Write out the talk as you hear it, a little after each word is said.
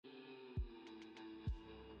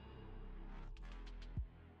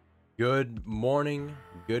Good morning,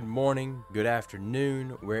 good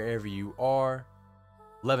afternoon, wherever you are.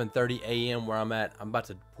 11:30 a.m. where I'm at. I'm about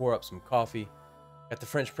to pour up some coffee. Got the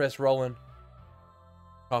French press rolling.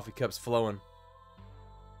 Coffee cups flowing.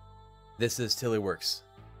 This is Tillyworks.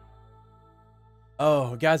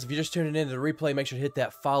 Oh, guys, if you're just tuning in to the replay, make sure to hit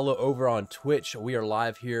that follow over on Twitch. We are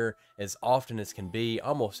live here as often as can be,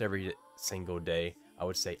 almost every single day. I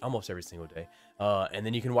would say almost every single day. And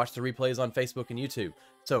then you can watch the replays on Facebook and YouTube.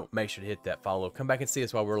 So make sure to hit that follow. Come back and see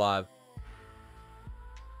us while we're live.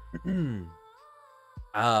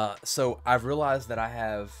 So I've realized that I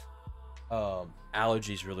have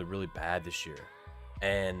allergies really bad this year.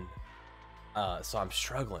 And so I'm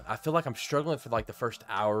struggling. I feel like I'm struggling for like the first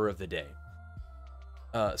hour of the day.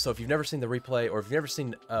 So if you've never seen the replay, or if you've never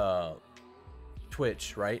seen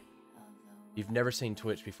Twitch, right? You've never seen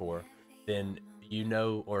Twitch before, then you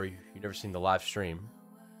know, or you've never seen the live stream,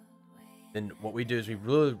 then what we do is we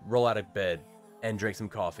really roll out of bed and drink some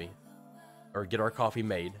coffee, or get our coffee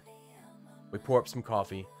made. We pour up some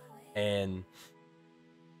coffee, and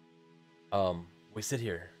we sit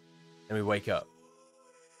here, and we wake up.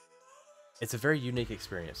 It's a very unique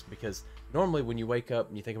experience, because normally when you wake up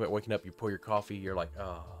and you think about waking up, you pour your coffee, you're like,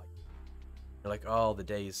 oh, the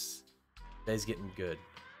day's getting good.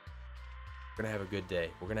 We're gonna have a good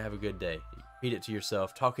day. We're gonna have a good day. You feed it to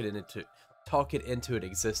yourself, talk it into an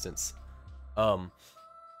existence. I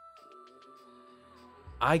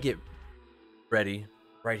get ready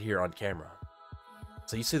right here on camera.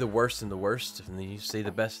 So you see the worst and the worst, and then you see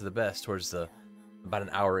the best of the best towards about an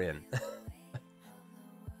hour in.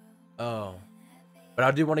 Oh, but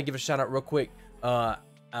I do want to give a shout out real quick.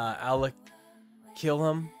 Ali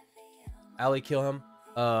Kilham,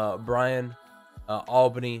 Brian,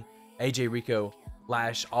 Albany, AJ Rico,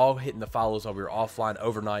 Lash, all hitting the follows while we were offline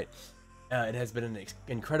overnight. It has been an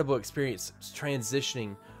incredible experience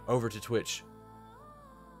transitioning over to Twitch.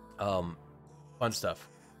 Fun stuff.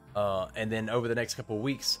 And then over the next couple of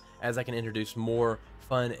weeks, as I can introduce more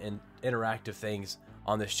fun and interactive things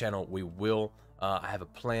on this channel, we will. I have a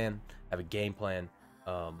plan, I have a game plan.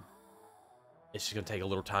 It's just gonna take a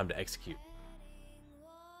little time to execute.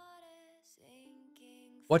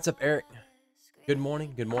 What's up, Eric? Good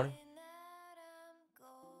morning. Good morning.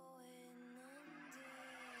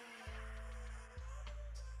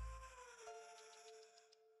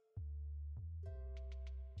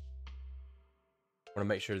 I want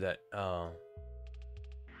to make sure that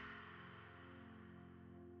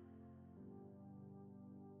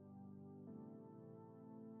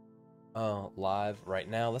live right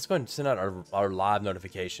now. Let's go ahead and send out our live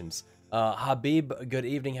notifications. Habib, good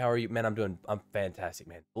evening. How are you, man? I'm fantastic,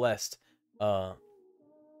 man. Blessed.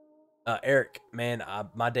 Eric, man,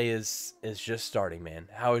 my day is just starting, man.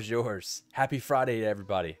 How is yours? Happy Friday to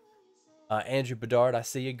everybody. Andrew Bedard, I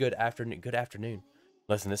see you. Good afternoon. Good afternoon.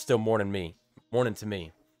 Listen, it's still morning to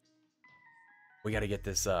me. We gotta get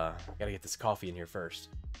this coffee in here first.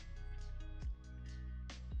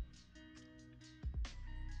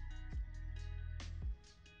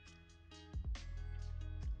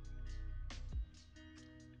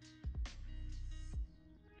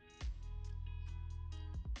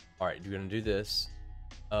 All right, we're gonna do this.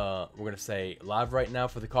 We're gonna say live right now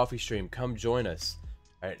for the coffee stream. Come join us.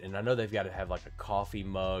 All right, and I know they've got to have like a coffee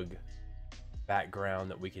mug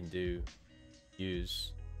background that we can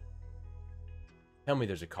use. Tell me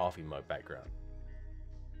there's a coffee mug background.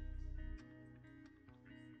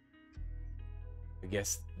 I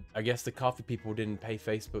guess the coffee people didn't pay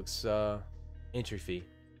Facebook's entry fee.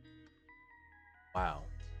 Wow,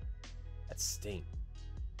 that stinks.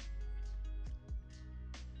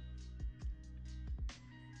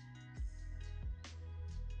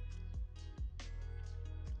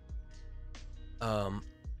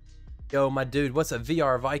 Yo, my dude, what's up,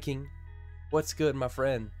 VR Viking? What's good, my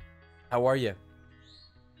friend? How are you?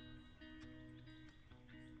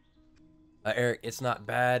 Eric, it's not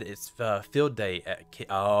bad. It's field day at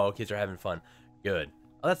kids are having fun. Good.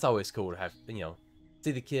 Oh, that's always cool to have,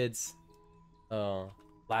 see the kids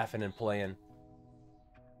laughing and playing.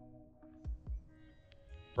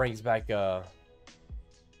 Brings back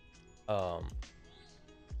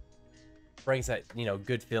brings that,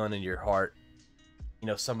 good feeling in your heart.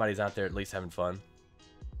 Somebody's out there at least having fun.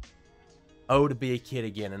 Oh, to be a kid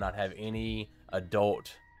again and not have any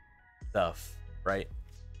adult stuff, right?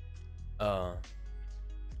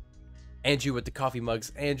 Andrew with the coffee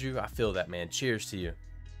mugs. Andrew, I feel that, man. Cheers to you.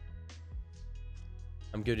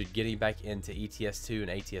 I'm good at getting back into ETS2 and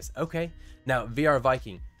ATS. Okay. Now, VR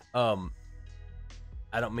Viking. I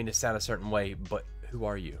don't mean to sound a certain way, but who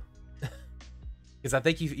are you? Because I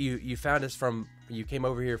think you found us you came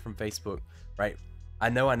over here from Facebook, right? I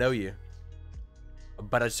know you,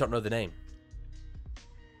 but I just don't know the name.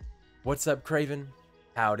 What's up, Craven?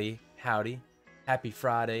 Howdy, howdy. Happy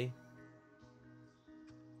Friday.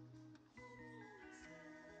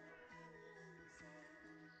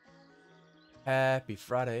 Happy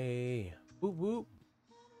Friday. Whoop whoop.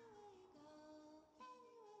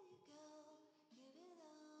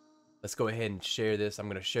 Let's go ahead and share this. I'm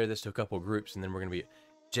going to share this to a couple of groups, and then we're going to be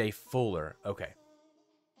Jay Fuller. Okay.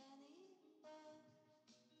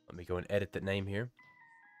 Let me go and edit that name here.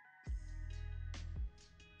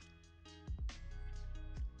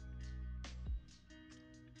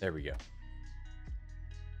 There we go.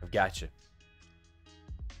 I've got you.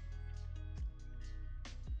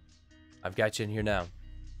 I've got you in here now.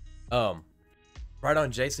 Right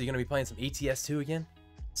on, Jay. So you're going to be playing some ETS2 again?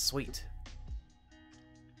 Sweet.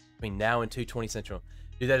 Between now and 2:20 Central.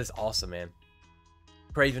 Dude, that is awesome, man.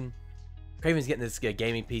 Craven's getting this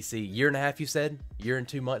gaming PC. Year and a half, you said? Year and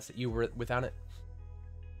 2 months that you were without it?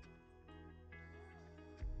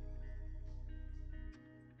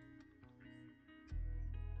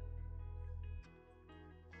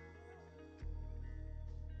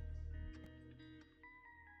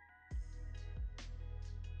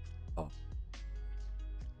 Oh.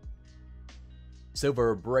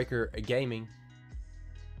 Silver Breaker Gaming.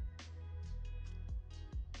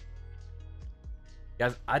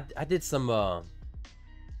 Guys, I did some, I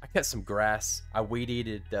cut some grass. I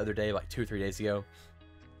weed-eated it the other day, like 2 or 3 days ago.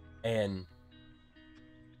 And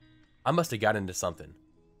I must have got into something.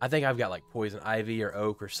 I think I've got like poison ivy or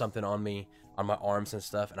oak or something on me, on my arms and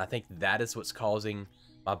stuff. And I think that is what's causing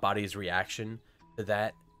my body's reaction to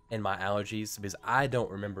that and my allergies. Because I don't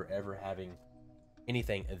remember ever having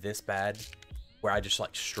anything this bad where I just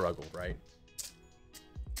like struggled, right?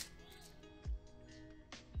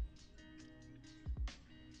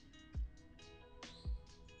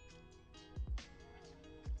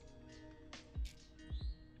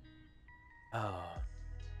 Oh.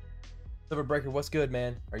 Silver Breaker, what's good,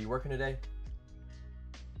 man? Are you working today?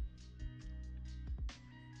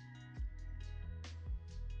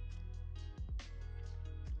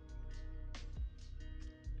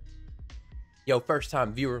 Yo, first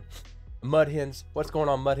time viewer, Mudhens. What's going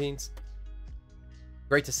on, Mudhens?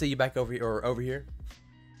 Great to see you back over here, or over here.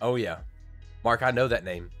 Oh yeah, Mark, I know that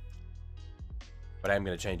name, but I am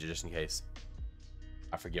gonna change it just in case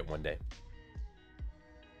I forget one day.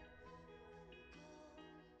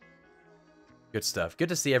 Good stuff. Good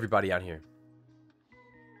to see everybody out here.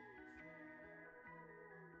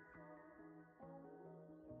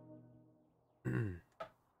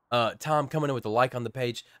 Tom coming in with a like on the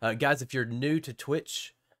page. Guys, if you're new to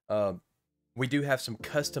Twitch, we do have some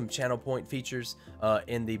custom channel point features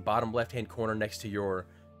in the bottom left-hand corner next to your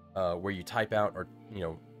where you type out, or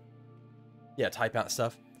type out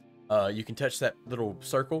stuff. You can touch that little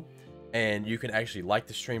circle and you can actually like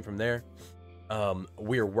the stream from there.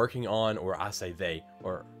 We are working on, or I say they,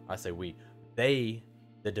 or I say we, the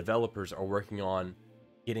developers are working on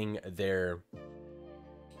getting their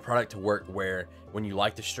product to work where when you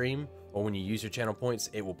like the stream or when you use your channel points,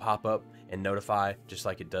 it will pop up and notify just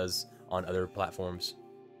like it does on other platforms.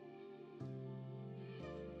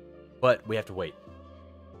 But we have to wait.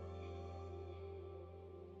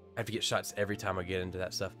 I have to get shots every time I get into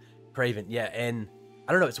that stuff. Craven, yeah, and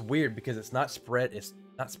I don't know, it's weird because it's not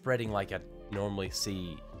spreading like I normally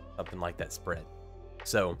see something like that spread.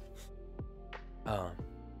 So,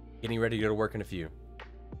 getting ready to go to work in a few.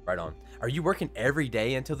 Right on. Are you working every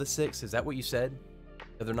day until the 6th? Is that what you said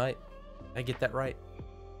the other night? Did I get that right?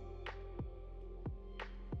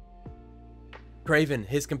 Craven,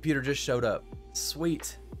 his computer just showed up.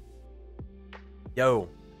 Sweet. Yo,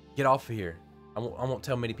 get off of here. I won't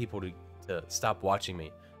tell many people to stop watching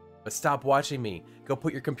me. But stop watching me. Go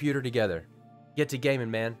put your computer together. Get to gaming,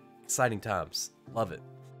 man. Exciting times. Love it.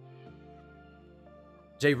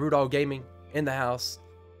 J. Rudolph Gaming in the house.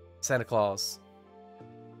 Santa Claus.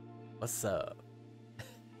 What's up?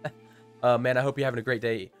 Man, I hope you're having a great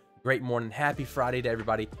day. Great morning. Happy Friday to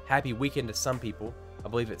everybody. Happy weekend to some people. I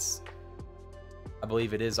believe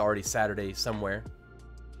it is already Saturday somewhere.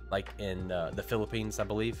 Like in the Philippines, I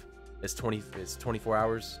believe. It's 24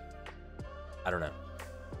 hours. I don't know.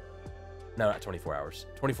 No, not 24 hours.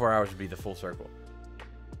 24 hours would be the full circle.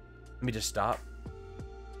 Let me just stop.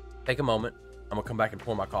 Take a moment. I'm gonna come back and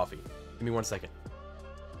pour my coffee. Give me 1 second.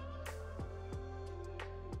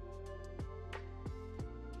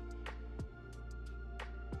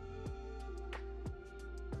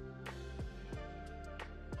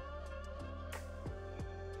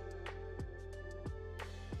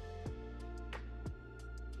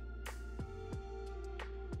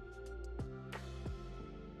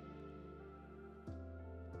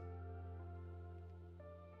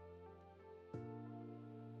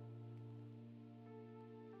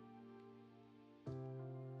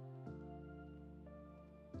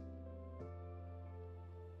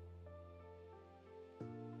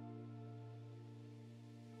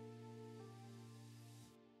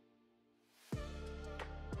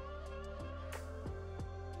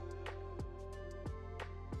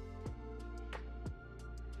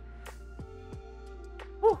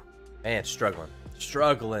 Man,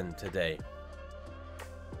 struggling today.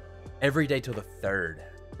 Every day till the 3rd.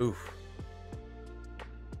 Oof.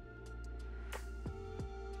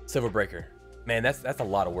 Silver Breaker. Man, that's a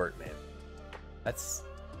lot of work, man. That's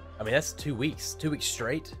 2 weeks. 2 weeks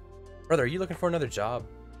straight. Brother, are you looking for another job?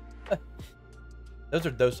 Those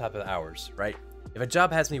are those type of hours, right? If a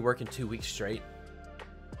job has me working 2 weeks straight,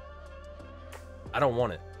 I don't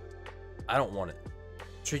want it. I don't want it.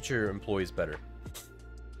 Treat your employees better.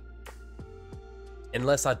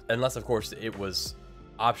 Unless of course it was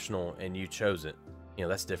optional and you chose it. You know,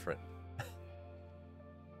 that's different.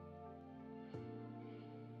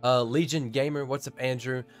 Legion Gamer, what's up,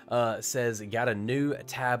 Andrew? Says got a new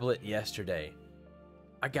tablet yesterday.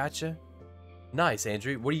 I gotcha. Nice,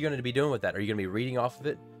 Andrew. What are you going to be doing with that? Are you going to be reading off of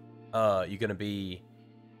it? You going to be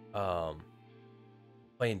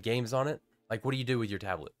playing games on it? Like, what do you do with your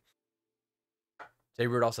tablet? Jay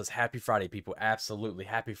Rudolph says, happy Friday, people. Absolutely.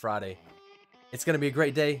 Happy Friday. It's going to be a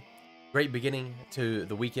great day. Great beginning to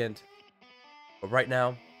the weekend. But right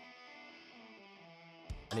now,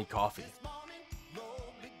 I need coffee.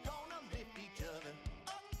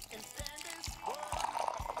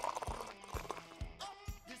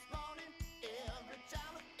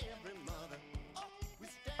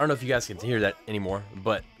 I don't know if you guys can hear that anymore,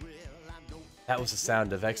 but that was the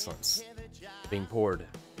sound of excellence being poured.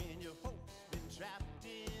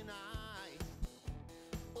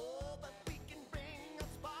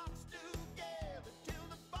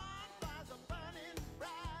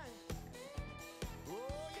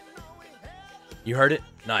 You heard it?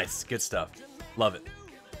 Nice. Good stuff. Love it.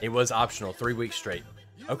 It was optional 3 weeks straight.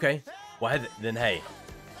 Okay. Well, then, hey,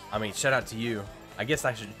 I mean, shout out to you. I guess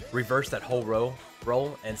I should reverse that whole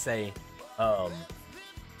role and say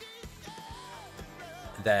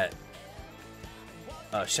that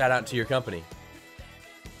shout out to your company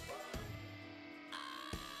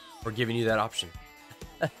for giving you that option.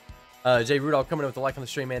 Jay Rudolph coming in with a like on the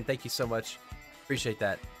stream, man. Thank you so much. Appreciate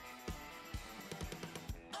that.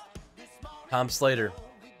 Tom Slater.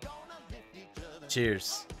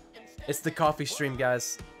 Cheers. It's the coffee stream,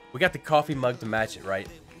 guys. We got the coffee mug to match it, right?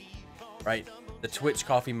 Right? The Twitch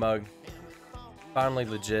coffee mug. Finally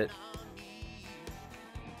legit.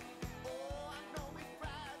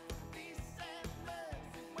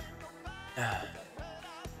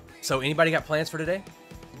 So, anybody got plans for today?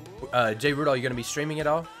 Jay Rudolph, you going to be streaming at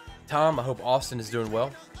all? Tom, I hope Austin is doing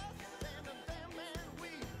well.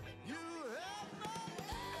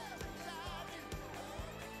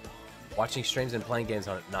 Watching streams and playing games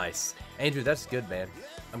on it. Nice. Andrew, that's good, man.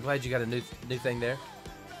 I'm glad you got a new thing there.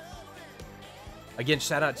 Again,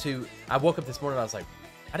 shout out to... I woke up this morning and I was like,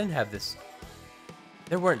 I didn't have this.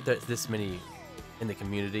 There weren't this many in the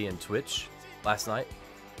community and Twitch last night.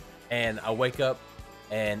 And I wake up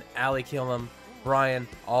and Ali Killam, Brian,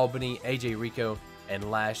 Albany, AJ Rico,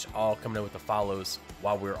 and Lash all coming in with the follows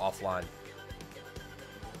while we were offline.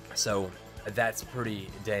 So that's pretty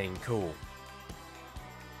dang cool.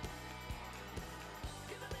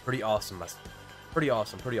 Pretty awesome. Pretty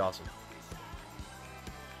awesome. Pretty awesome.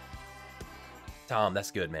 Tom, that's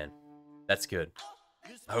good, man. That's good.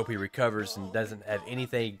 I hope he recovers and doesn't have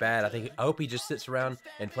anything bad. I hope he just sits around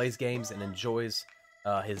and plays games and enjoys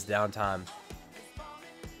his downtime.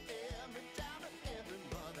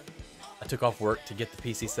 I took off work to get the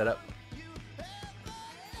PC set up.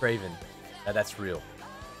 Craven. Now that's real.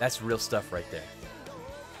 That's real stuff right there.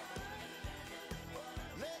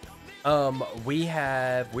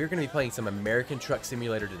 We're gonna be playing some American Truck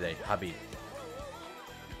Simulator today, Habib.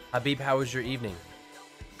 Habib, how was your evening?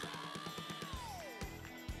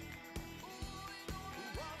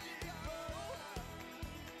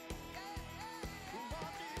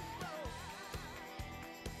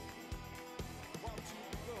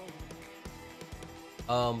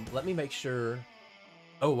 Let me make sure.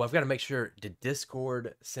 Oh, I've got to make sure. Did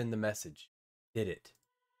Discord send the message? Did it?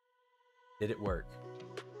 Did it work?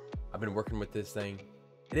 I've been working with this thing.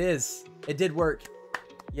 It is. It did work.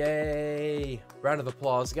 Yay. Round of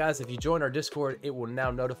applause. Guys, if you join our Discord, it will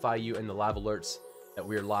now notify you in the live alerts that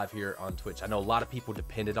we're live here on Twitch. I know a lot of people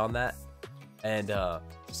depended on that. And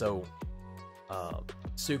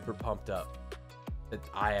super pumped up that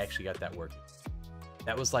I actually got that working.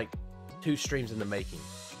 That was like 2 streams in the making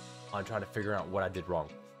on trying to figure out what I did wrong.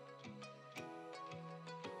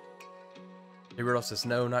 Hey, Rudolph says,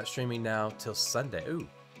 no, not streaming now till Sunday. Ooh,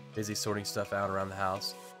 busy sorting stuff out around the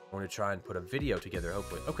house. I want to try and put a video together,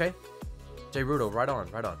 hopefully. Okay. Jay Rudolph, right on,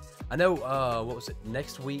 right on. I know, what was it,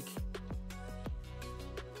 next week?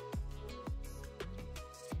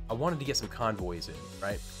 I wanted to get some convoys in,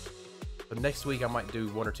 right? But next week I might do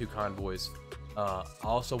 1 or 2 convoys. I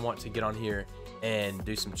also want to get on here and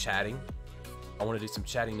do some chatting. I want to do some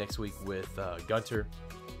chatting next week with Gunter,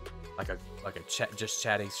 like a just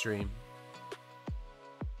chatting stream.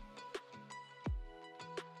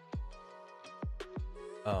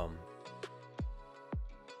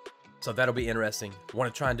 So that'll be interesting. I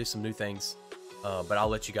want to try and do some new things, but I'll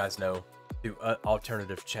let you guys know through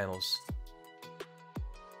alternative channels.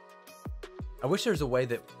 I wish there was a way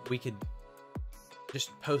that we could just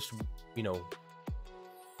post, you know,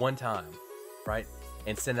 one time, right?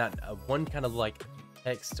 And send out one kind of like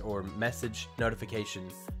text or message notification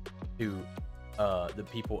to the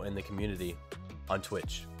people in the community on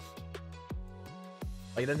Twitch.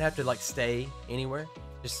 Like, it doesn't have to like stay anywhere.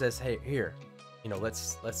 It just says, hey, here, you know,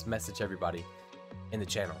 let's message everybody in the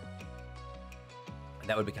channel. And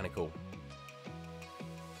that would be kind of cool.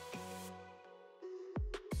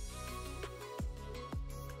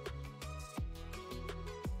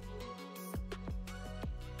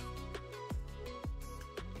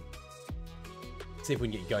 See if we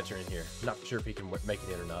can get Gunter in here. I'm not sure if he can make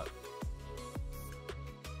it in or not.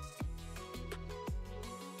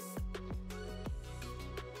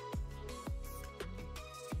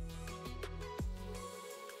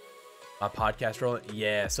 My podcast rolling?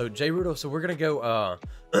 Yeah, so Jay Rudo, so we're gonna go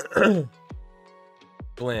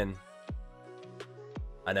Glenn.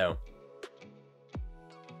 I know.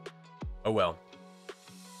 Oh well.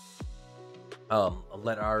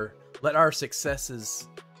 Let our successes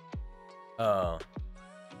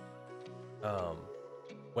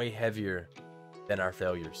way heavier than our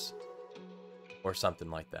failures, or something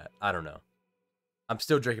like that. I don't know. I'm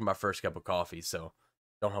still drinking my first cup of coffee, so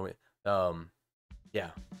don't hold me.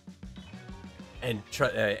 Yeah. And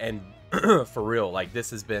for real, like, Twitch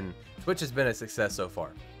has been a success so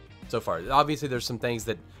far. Obviously, there's some things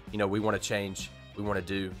that, you know, we want to change, we want to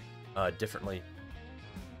do differently.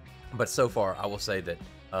 But so far, I will say that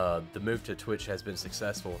the move to Twitch has been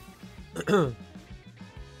successful.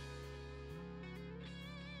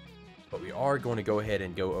 But we are going to go ahead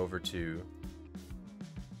and go over to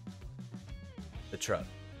the truck.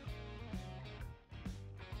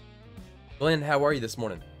 Glenn, how are you this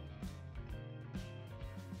morning?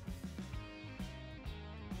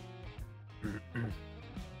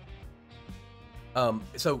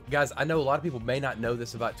 So guys, I know a lot of people may not know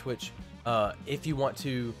this about Twitch. If you want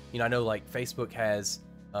to, you know, I know like Facebook has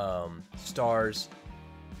stars,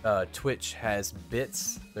 Twitch has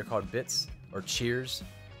bits. They're called bits or cheers.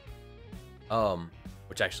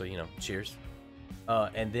 Which actually, you know, cheers.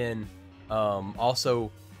 And then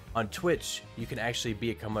also on Twitch, you can actually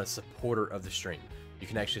become a supporter of the stream. You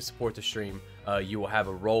can actually support the stream. You will have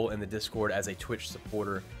a role in the Discord as a Twitch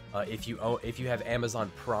supporter. If you have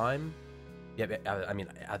Amazon Prime, yeah, I mean,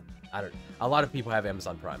 I don't. A lot of people have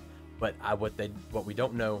Amazon Prime, but what we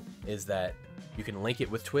don't know is that you can link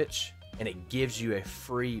it with Twitch, and it gives you a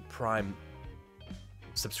free Prime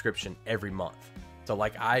subscription every month. So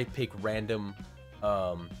like, I pick random.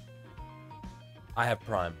 I have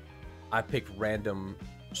Prime. I pick random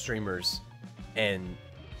streamers and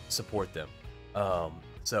support them.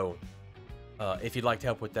 So if you'd like to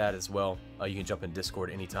help with that as well, you can jump in Discord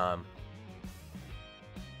anytime.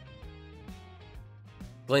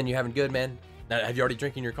 Glenn, you having good, man? Now, have you already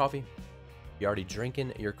drinking your coffee? You already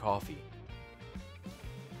drinking your coffee?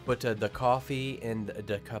 Put the coffee in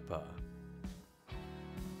the cuppa.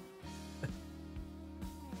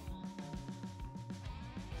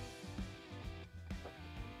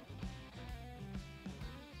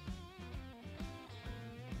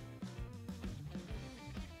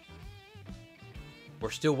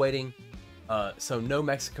 We're still waiting. So no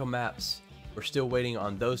Mexico maps. We're still waiting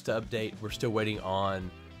on those to update. We're still waiting on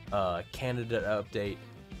Canada to update.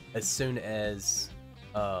 As soon as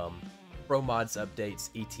Pro Mods updates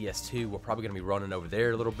ETS2, we're probably going to be running over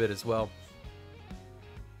there a little bit as well.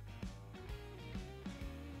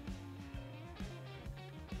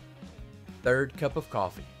 Third cup of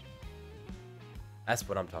coffee. That's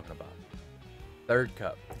what I'm talking about. Third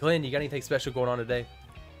cup. Glenn, you got anything special going on today?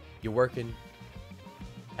 You working?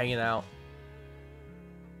 Hanging out?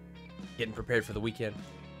 Getting prepared for the weekend?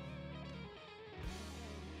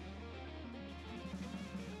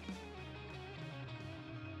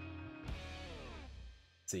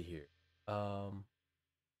 Let's see here.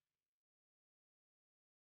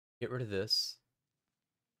 Get rid of this.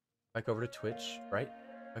 Back over to Twitch, right?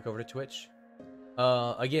 Back over to Twitch.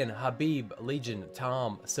 Again, Habib, Legion,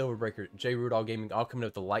 Tom, Silverbreaker, J Rudolph Gaming, all coming up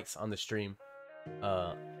with the likes on the stream.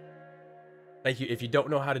 Thank you. If you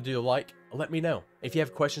don't know how to do a like, let me know. If you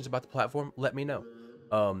have questions about the platform, let me know.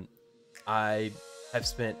 I have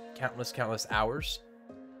spent countless hours,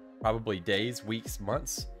 probably days, weeks,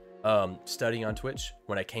 months, studying on Twitch.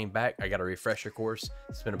 When I came back, I got a refresher course.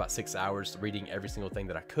 Spent about 6 hours reading every single thing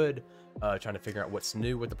that I could, trying to figure out what's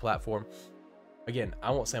new with the platform. Again, I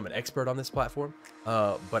won't say I'm an expert on this platform,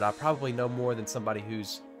 but I probably know more than somebody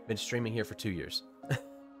who's been streaming here for 2 years.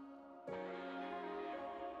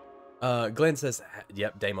 Glenn says,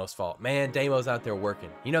 yep, Damo's fault. Man, Damo's out there working.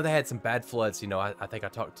 You know, they had some bad floods. You know, I think I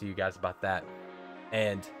talked to you guys about that.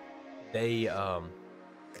 And they're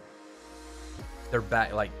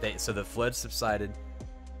back, like, so the flood subsided,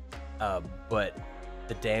 but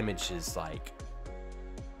the damage is, like,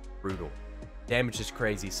 brutal. Damage is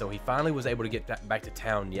crazy. So he finally was able to get back to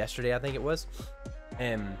town yesterday, I think it was,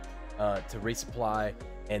 and to resupply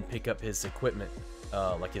and pick up his equipment,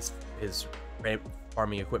 like his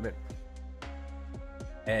farming equipment.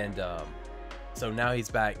 And so now he's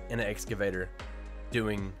back in an excavator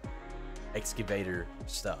doing excavator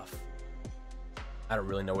stuff. I don't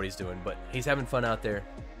really know what he's doing, but he's having fun out there.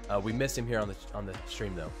 We missed him here on the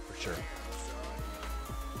stream though, for sure.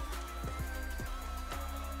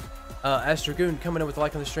 Ash Dragoon coming in with a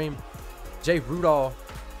like on the stream. Jay Rudolph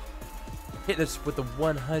hit us with the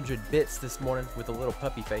 100 bits this morning with a little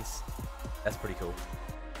puppy face. That's pretty cool.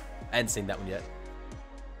 I hadn't seen that one yet.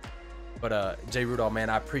 But Jay Rudolph, man,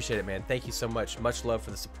 I appreciate it, man. Thank you so much. Much love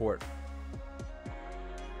for the support.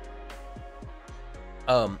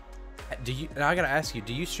 Do you? And I gotta ask you,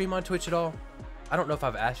 do you stream on Twitch at all? I don't know if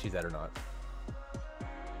I've asked you that or not.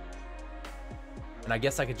 And I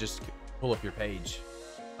guess I could just pull up your page,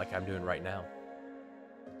 like I'm doing right now.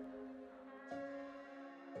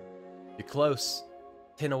 You're close,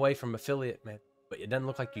 10 away from affiliate, man, but it doesn't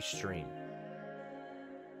look like you stream.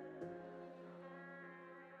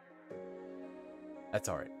 That's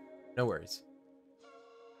all right. No worries.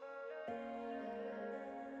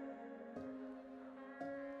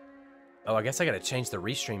 Oh, I guess I gotta change the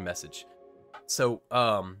restream message. So,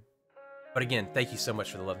 but again, thank you so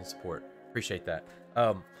much for the love and support. Appreciate that.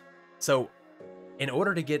 So in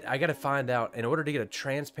order to get, I gotta find out, in order to get a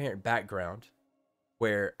transparent background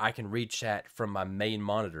where I can read chat from my main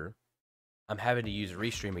monitor, I'm having to use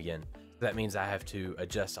restream again. That means I have to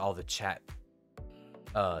adjust all the chat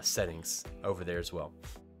settings over there as well.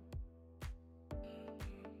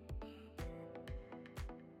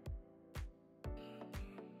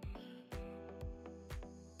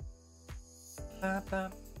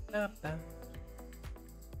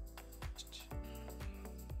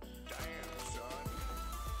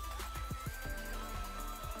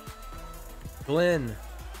 Glenn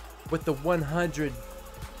with the 100.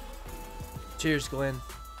 Cheers, Glenn.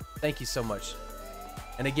 Thank you so much.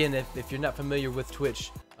 And again, if you're not familiar with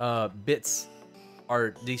Twitch, bits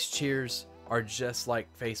are, these cheers are just like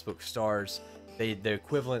Facebook stars. The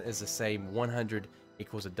equivalent is the same. 100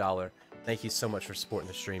 equals $1. Thank you so much for supporting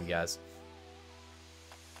the stream, guys.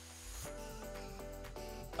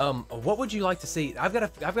 What would you like to see? I've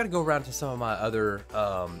got to go around to some of my other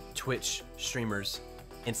Twitch streamers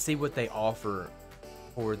and see what they offer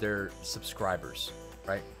for their subscribers,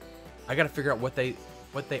 right? I got to figure out what they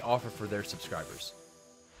offer for their subscribers.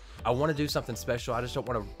 I want to do something special. I just don't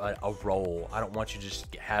want a role. I don't want you to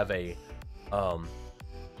just have a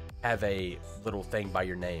little thing by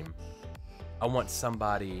your name. I want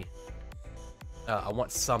somebody. I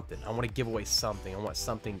want something. I want to give away something. I want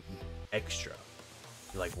something extra.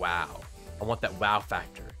 You're like, wow. I want that wow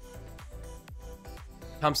factor.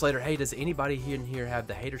 Tom Slater, hey, does anybody in here have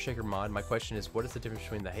the Hater Shaker mod? My question is, what is the difference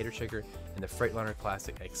between the Hater Shaker and the Freightliner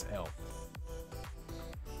Classic XL?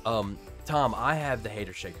 Tom, I have the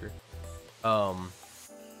Hater Shaker.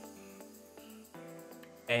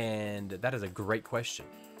 And that is a great question.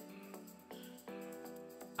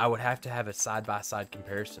 I would have to have a side-by-side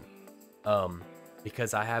comparison.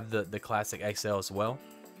 Because I have the Classic XL as well.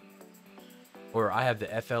 Or I have the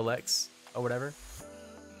FLX or whatever.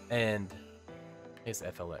 And it's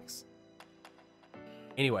FLX.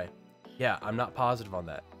 Anyway, yeah, I'm not positive on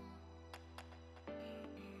that.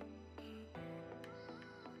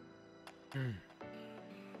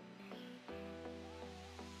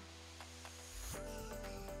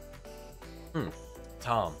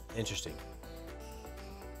 Tom, interesting.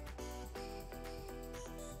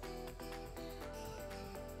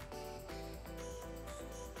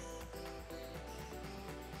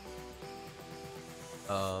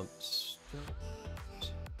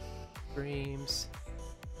 Streams.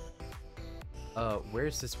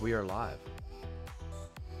 Where's this? We are live.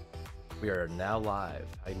 We are now live.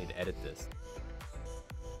 I need to edit this.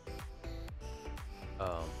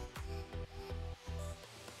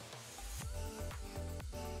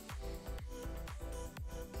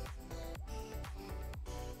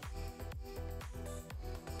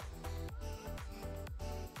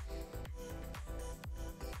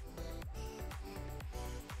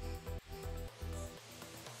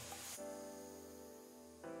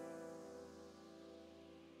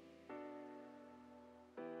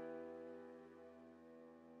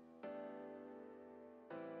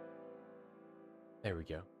 There we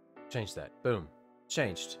go. Change that. Boom.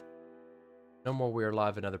 Changed. No more We're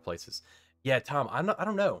Live in other places. Yeah, Tom, I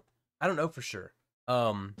don't know. I don't know for sure.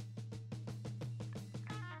 I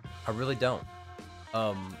really don't.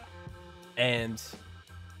 And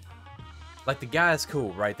like the guy's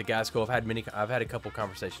cool, right? The guy's cool. I've had a couple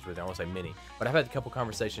conversations with him. I won't say many, but I've had a couple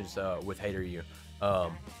conversations with Hater You.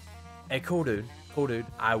 Hey, cool dude. Cool dude.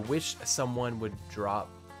 I wish someone would drop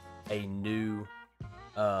a new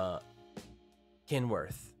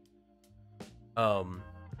Kenworth.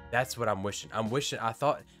 That's what I'm wishing. I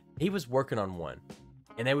thought he was working on one,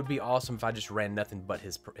 and it would be awesome if I just ran nothing but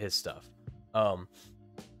his stuff.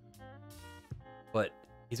 But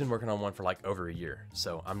he's been working on one for like over a year,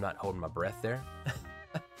 so I'm not holding my breath there.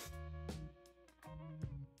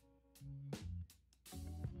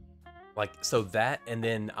 Like, so that, and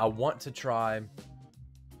then I want to try,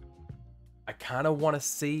 I kind of want to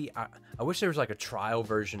see, I wish there was like a trial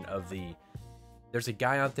version of there's a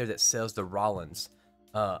guy out there that sells the Rollins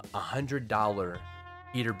 $100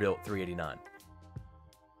 Peterbilt 389.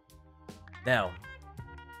 Now,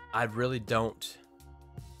 I really don't,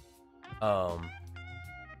 I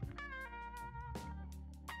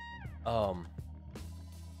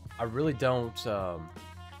really don't,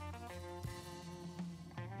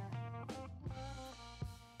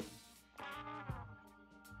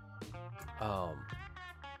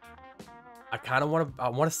 I kind of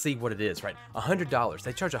want to see what it is, right? $100.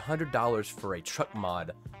 They charge $100 for a truck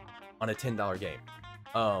mod on a $10 game.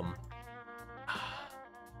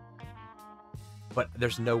 But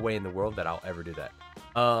there's no way in the world that I'll ever do that.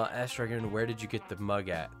 Ask Dragon, where did you get the mug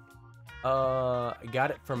at? I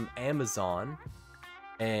got it from Amazon,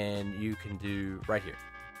 and you can do right here.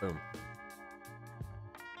 Boom.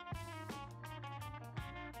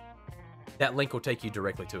 That link will take you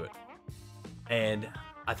directly to it. And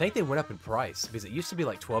I think they went up in price because it used to be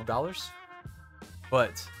like $12.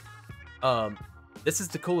 But this is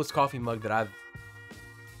the coolest coffee mug that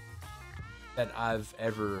I've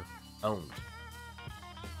ever owned.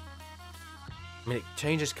 I mean, it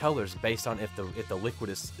changes colors based on if the liquid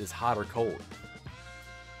is hot or cold.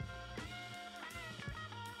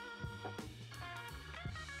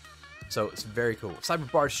 So it's very cool.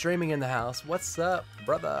 Cyberbar streaming in the house. What's up,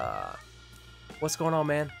 brother? What's going on,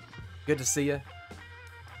 man? Good to see you.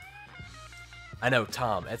 I know,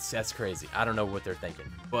 Tom. That's crazy. I don't know what they're thinking,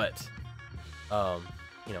 but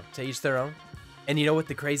you know, to each their own. And you know what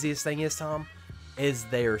the craziest thing is, Tom? Is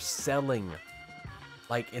they're selling.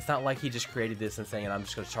 Like, it's not like he just created this and saying, I'm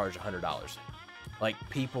just going to charge $100. Like,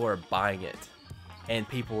 people are buying it, and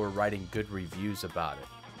people are writing good reviews about it.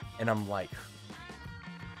 And I'm like,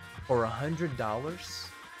 for $100?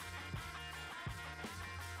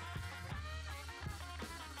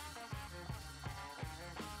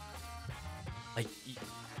 Like,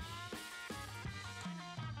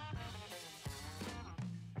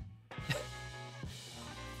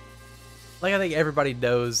 like, I think everybody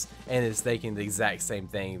knows and is thinking the exact same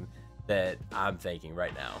thing that I'm thinking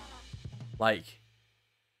right now. Like,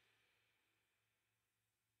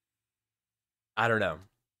 I don't know.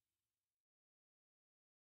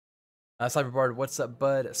 Cyberbard, what's up,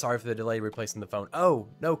 bud? Sorry for the delay replacing the phone. Oh,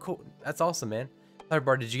 no, cool. That's awesome, man.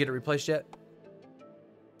 Cyberbard, did you get it replaced yet?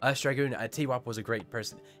 Dragoon, T-Wop was a great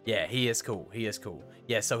person. Yeah, he is cool. He is cool.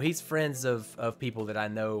 Yeah, so he's friends of people that I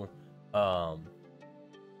know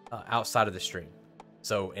outside of the stream.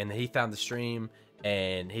 So, and he found the stream,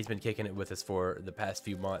 and he's been kicking it with us for the past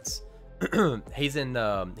few months. He's in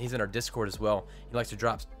our Discord as well. He likes to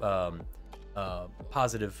drop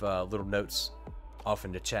positive little notes off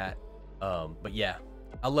into chat. But yeah,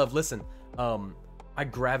 I listen, I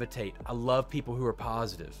gravitate. I love people who are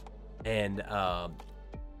positive, and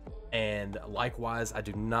likewise, I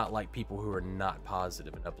do not like people who are not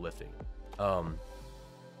positive and uplifting.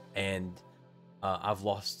 I've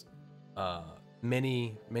lost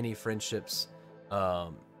many friendships,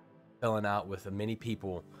 falling out with many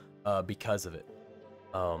people because of it.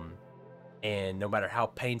 And no matter how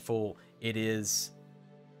painful it is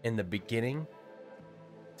in the beginning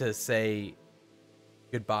to say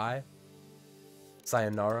goodbye,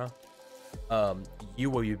 sayonara, you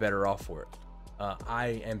will be better off for it.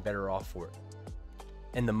 I am better off for it.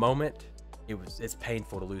 In the moment, it's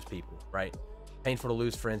painful to lose people, right? Painful to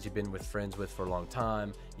lose friends you've been friends with for a long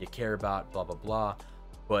time, you care about, blah, blah, blah.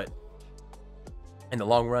 But in the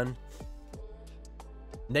long run,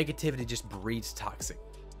 negativity just breeds toxic.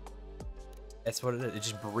 That's what it is. It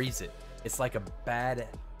just breeds it. It's like a bad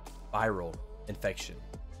viral infection.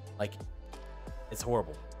 Like, it's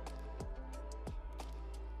horrible.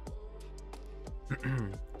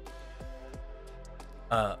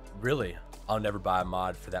 Really? I'll never buy a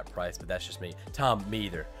mod for that price, but that's just me. Tom, me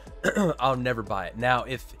either. I'll never buy it. Now,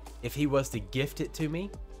 if he was to gift it to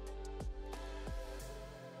me,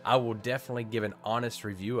 I will definitely give an honest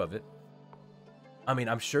review of it. I mean,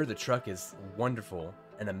 I'm sure the truck is wonderful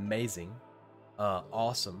and amazing,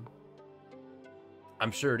 awesome.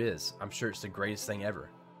 I'm sure it is. I'm sure it's the greatest thing ever.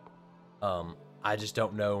 I just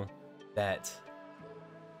don't know that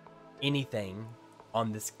anything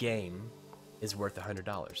on this game is worth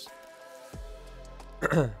 $100.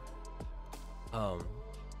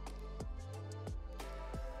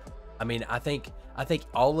 I mean, I think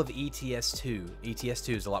all of ETS2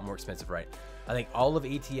 is a lot more expensive, right? I think all of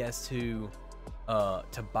ETS2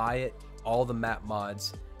 to buy it, all the map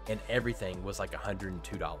mods and everything was like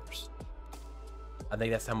 $102. I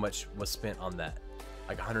think that's how much was spent on that.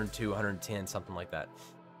 Like 102, 110, something like that.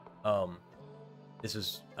 This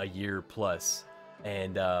was a year plus.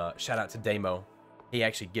 And shout out to Damo. He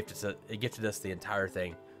actually gifted us the entire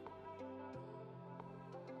thing.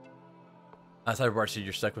 Cyberbar said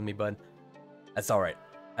you're stuck with me, bud. That's all right.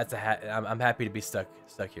 That's I'm happy to be stuck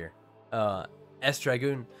here. S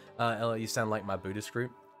Dragoon, you sound like my Buddhist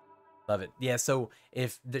group. Love it. Yeah. So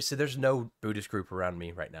there's no Buddhist group around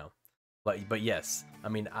me right now, but yes, I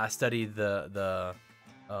mean I study the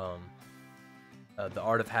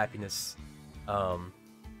art of happiness, the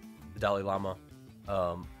Dalai Lama.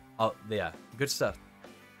 Yeah, good stuff.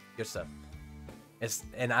 Good stuff.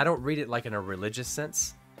 And I don't read it like in a religious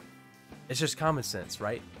sense. It's just common sense,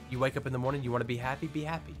 right? You wake up in the morning, you want to be happy,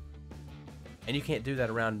 and you can't do that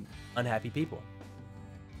around unhappy people.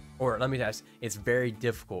 Or let me ask, it's very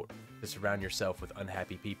difficult to surround yourself with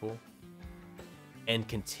unhappy people and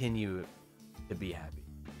continue to be happy.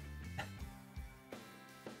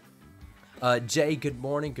 Jay, good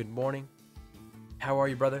morning. Good morning. How are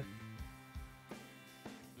you, brother?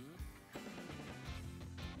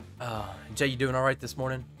 Jay, you doing all right this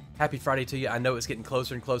morning? Happy Friday to you. I know it's getting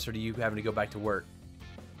closer and closer to you having to go back to work.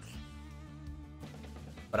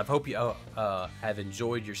 But I hope you have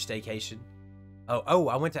enjoyed your staycation. Oh,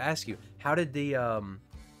 I went to ask you, how did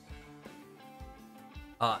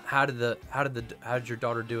how did your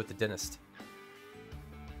daughter do at the dentist?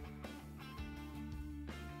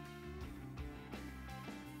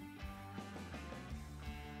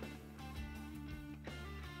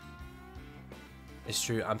 It's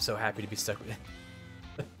true. I'm so happy to be stuck with it.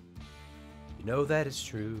 You know that it's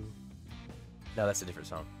true. No, that's a different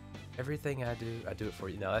song. Everything I do it for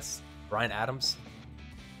you. No, that's Bryan Adams.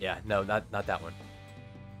 Yeah, no, not that one.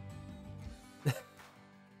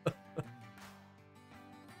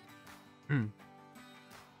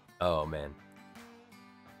 Oh man.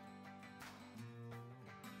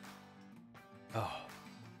 Oh.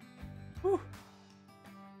 Whew.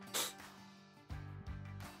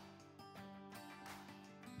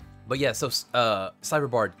 But yeah, so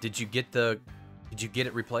Cyberbar, did you get it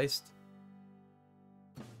replaced?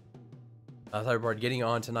 Cyberbar, getting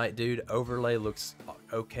on tonight, dude. Overlay looks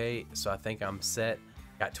okay, so I think I'm set.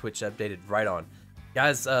 Got Twitch updated right on.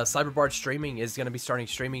 Guys, Cyberbard streaming is going to be starting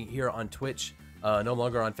streaming here on Twitch. No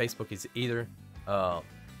longer on Facebook is either.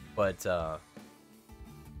 But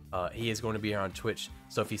he is going to be here on Twitch.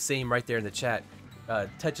 So if you see him right there in the chat,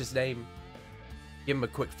 touch his name. Give him a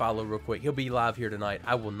quick follow real quick. He'll be live here tonight.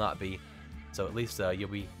 I will not be. So at least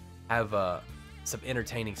you'll have some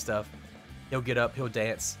entertaining stuff. He'll get up. He'll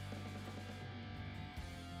dance.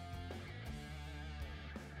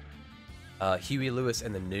 Huey Lewis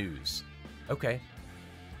and the news. Okay.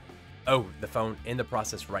 Oh, the phone in the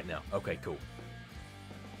process right now. Okay, cool.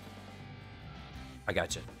 I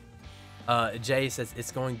gotcha. Jay says,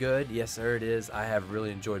 it's going good. Yes, sir, it is. I have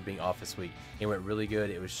really enjoyed being off this week. It went really good.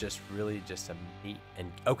 It was just really just a meet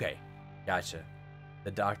and... Okay, gotcha.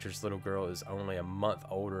 The doctor's little girl is only a month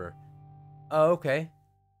older. Oh, okay.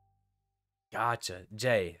 Gotcha.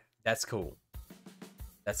 Jay, that's cool.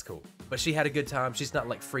 That's cool. But she had a good time. She's not,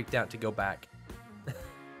 like, freaked out to go back.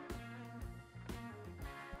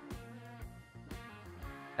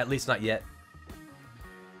 At least not yet.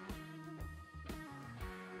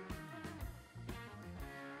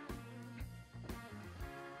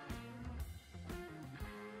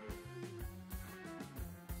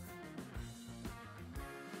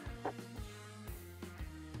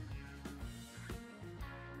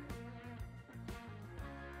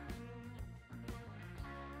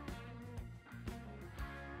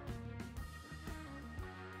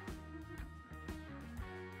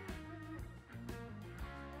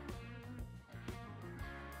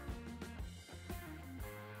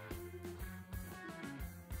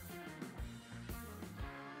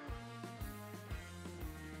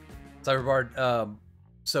 Cyberbard, oh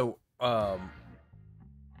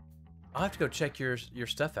I'll have to go check your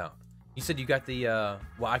stuff out. You said you got the well,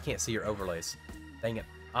 I can't see your overlays. Dang it.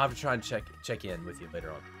 I'll have to try and check in with you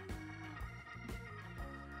later on.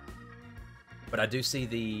 But I do see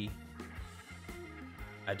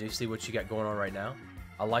what you got going on right now.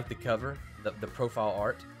 I like the cover, the profile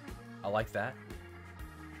art. I like that.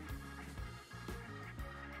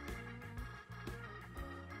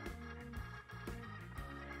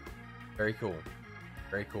 Very cool.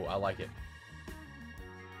 Very cool. I like it.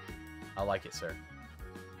 I like it, sir.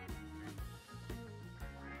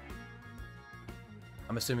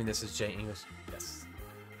 I'm assuming this is Jay English. Yes.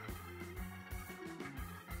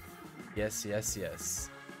 Yes, yes, yes.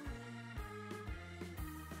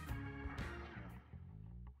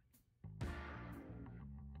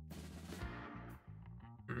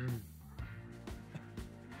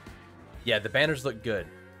 Yeah, the banners look good.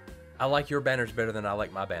 I like your banners better than I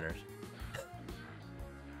like my banners.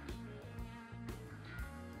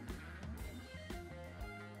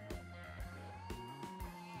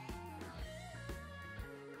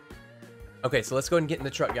 Okay, so let's go ahead and get in the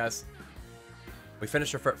truck, guys. We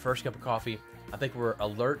finished our first cup of coffee. I think we're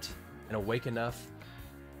alert and awake enough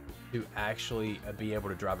to actually be able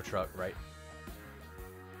to drive a truck, right?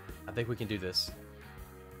 I think we can do this.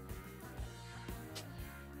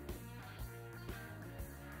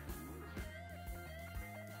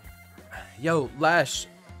 Yo, Lash,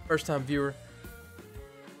 first time viewer.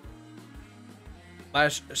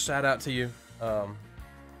 Lash, shout out to you.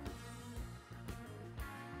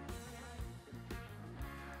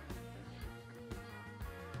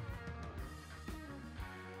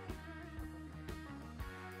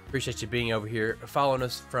 Appreciate you being over here, following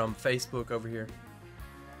us from Facebook over here.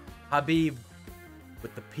 Habib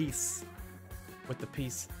with the peace. With the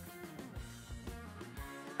peace.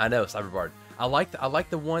 I know, Cyberbard. I like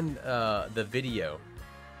the one the video.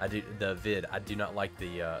 I do not like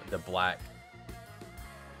the black.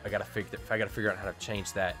 I gotta figure out how to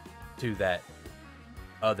change that to that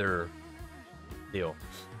other deal.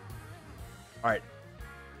 Alright.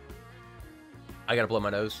 I gotta blow my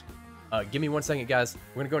nose. Give me 1 second, guys.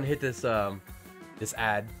 We're gonna go and hit this this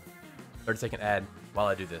ad, 30-second ad, while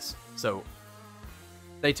I do this. So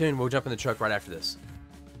stay tuned. We'll jump in the truck right after this.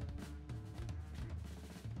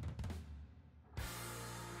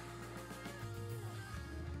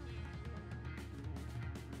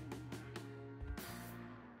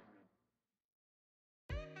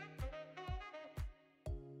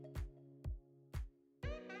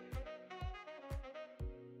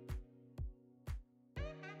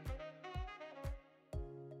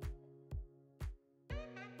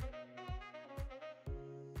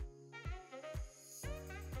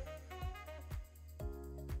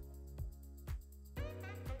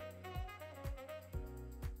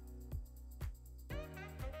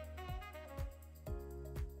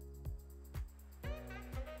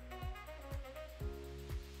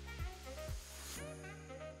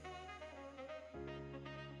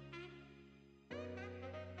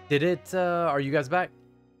 Did it, are you guys back?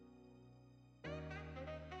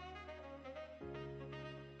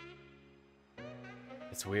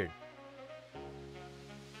 It's weird.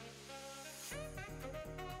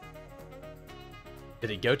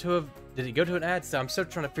 Did it go to an ad? So I'm still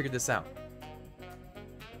trying to figure this out.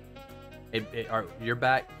 You're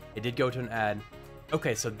back. It did go to an ad.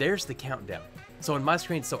 Okay, so there's the countdown. So on my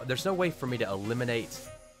screen, so there's no way for me to eliminate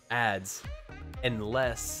ads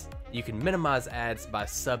unless you can minimize ads by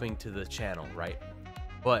subbing to the channel, right?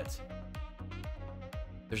 But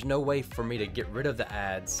there's no way for me to get rid of the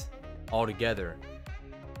ads altogether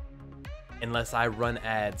unless I run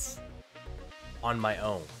ads on my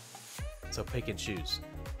own. So pick and choose.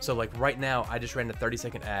 So like right now, I just ran a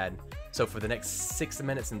 30-second ad. So for the next 6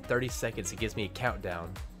 minutes and 30 seconds, it gives me a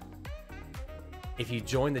countdown. If you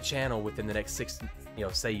join the channel within the next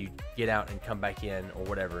say you get out and come back in or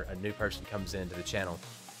whatever, a new person comes into the channel,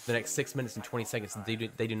 the next 6 minutes and 20 seconds, they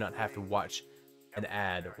do not have to watch an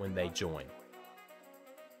ad when they join.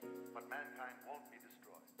 But mankind won't be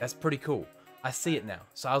destroyed. That's pretty cool. I see it now.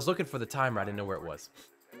 So I was looking for the timer. I didn't know where it was.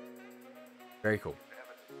 Very cool.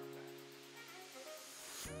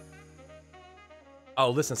 Oh,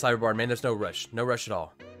 listen, Cyberbar, man, there's no rush. No rush at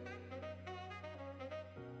all.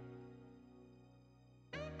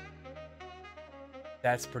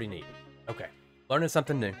 That's pretty neat. Okay. Learning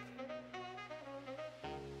something new.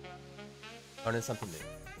 Learning something new.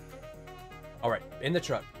 All right, in the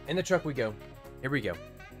truck. In the truck we go. Here we go.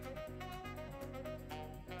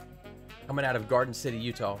 Coming out of Garden City,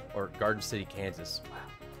 Utah, or Garden City, Kansas.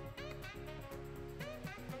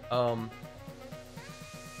 Wow.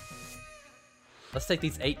 Let's take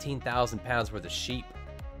these 18,000 pounds worth of sheep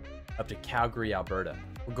up to Calgary, Alberta.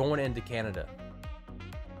 We're going into Canada.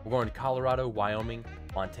 We're going to Colorado, Wyoming,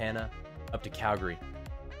 Montana, up to Calgary.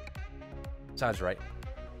 Sounds right.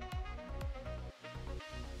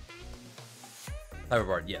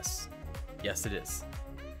 Hoverboard, yes. Yes, it is.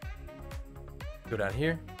 Go down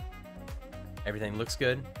here. Everything looks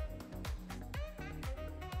good.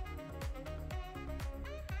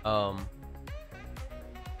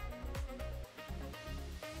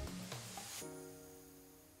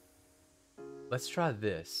 Let's try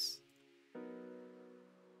this.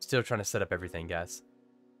 Still trying to set up everything, guys.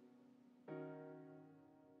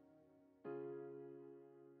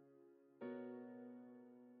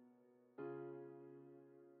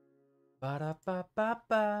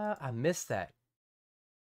 Ba-da-ba-ba-ba. I missed that.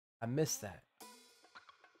 I missed that.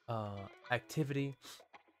 Activity.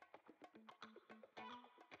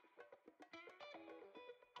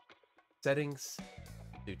 Settings.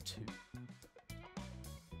 Do 2.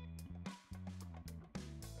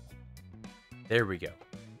 There we go.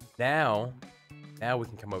 Now we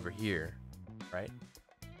can come over here, right?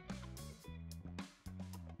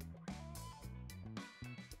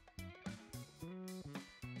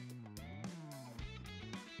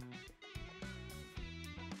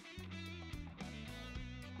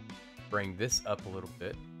 Bring this up a little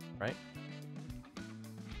bit, right?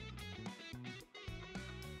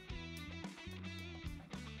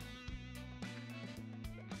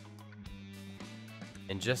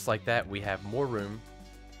 And just like that, we have more room.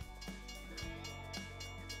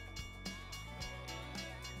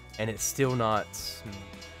 And it's still not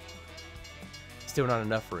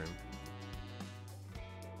enough room.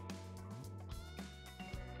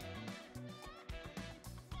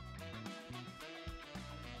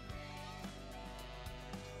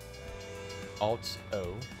 Alt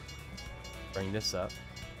O. Bring this up.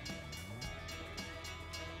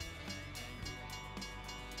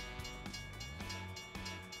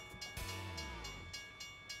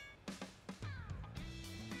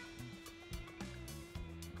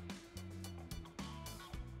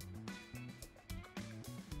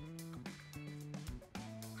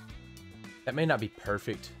 That may not be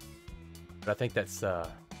perfect, but I think that's nope,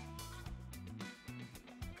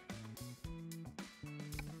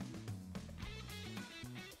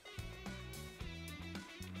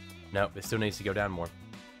 it still needs to go down more.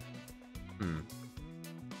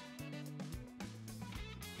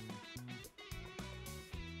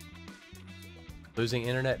 Losing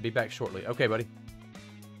internet, be back shortly. Okay, buddy.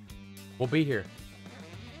 We'll be here.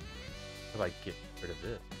 How do I get rid of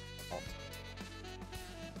this?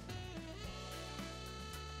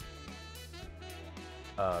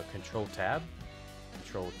 Control tab.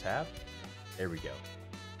 Control tab. There we go.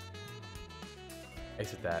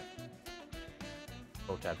 Exit that.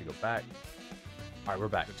 Control tab to go back. All right, we're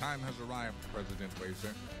back. The time has arrived, President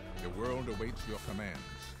Wazer. The world awaits your commands.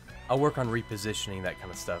 I'll work on repositioning that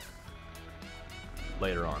kind of stuff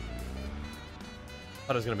later on.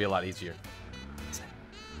 Thought it was gonna be a lot easier.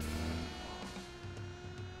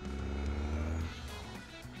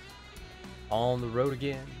 On the road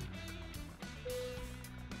again.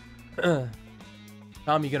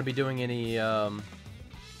 Tom, you gonna be doing any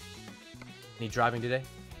driving today?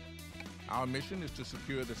 Our mission is to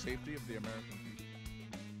secure the safety of the American people.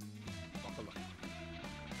 Walk along.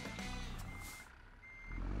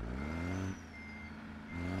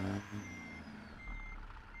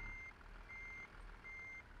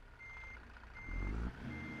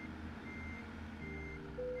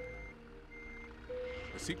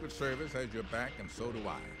 The Secret Service has your back, and so do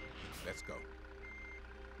I. Let's go.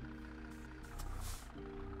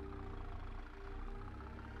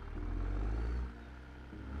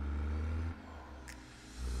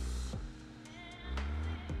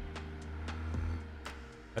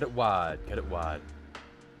 Cut it wide, cut it wide.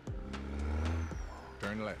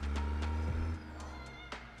 Turn left.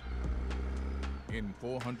 In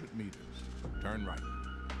 400 meters, turn right.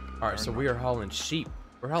 All right, so we are hauling sheep.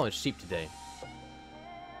 We're hauling sheep today.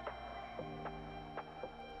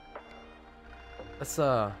 Let's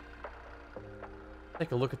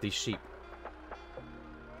take a look at these sheep.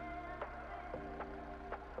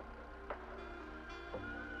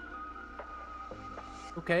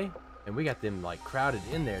 Okay, and we got them like crowded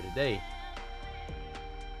in there today.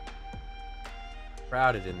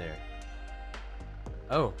 Crowded in there.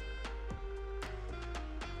 Oh.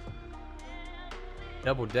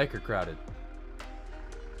 Double-decker crowded.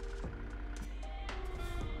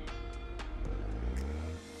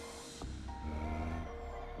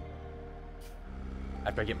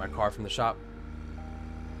 After I get my car from the shop.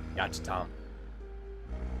 Gotcha, Tom.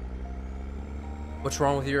 What's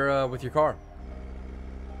wrong with your car?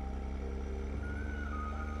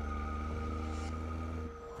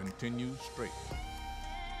 Continue straight.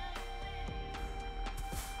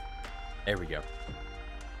 There we go.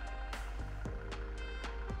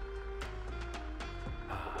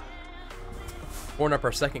 Pouring up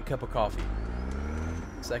our second cup of coffee.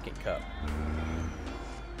 Second cup.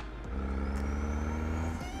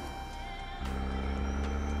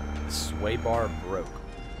 Sway bar broke.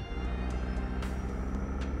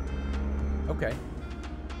 Okay.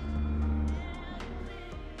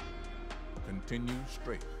 Continue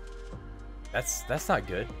straight. That's not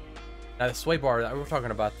good. Now the sway bar, we're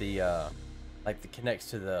talking about the like the connects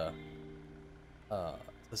to the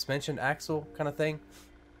suspension axle kind of thing.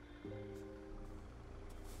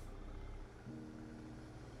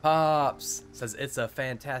 Pops says it's a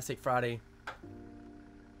fantastic Friday.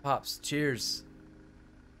 Pops, cheers.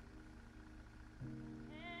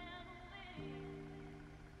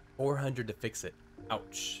 $400 to fix it.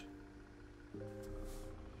 Ouch.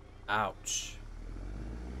 Ouch.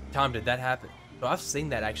 Tom, did that happen? So I've seen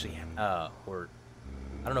that actually, or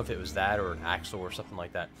I don't know if it was that or an axle or something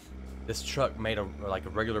like that. This truck made like a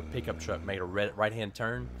regular pickup truck made a right-hand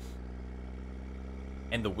turn,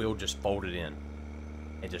 and the wheel just folded in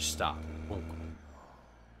and just stopped. Boom.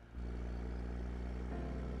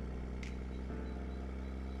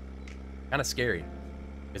 Kind of scary.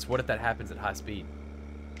 Is what if that happens at high speed?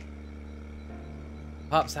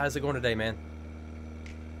 Pops, how's it going today, man?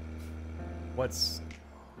 What's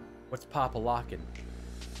Papa locking?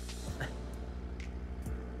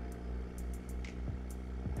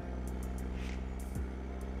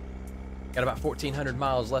 Got about 1,400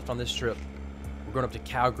 miles left on this trip. We're going up to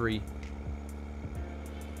Calgary.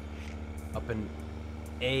 Up in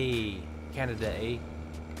Canada. It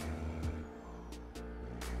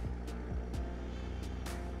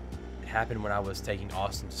happened when I was taking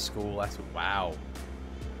Austin to school. That's wow.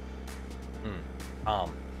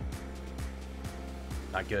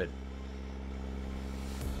 Not good.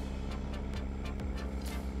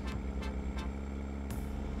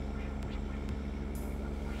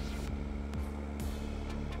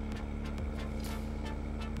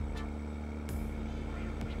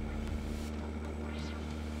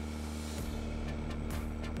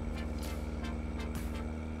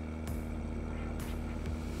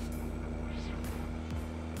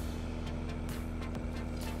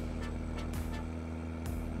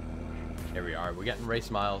 There we are. We're getting race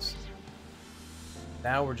miles.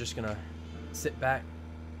 Now we're just gonna sit back,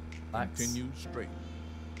 relax, Continue straight.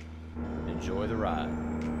 enjoy the ride.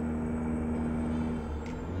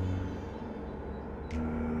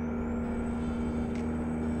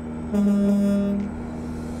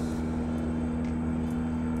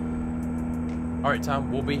 All right,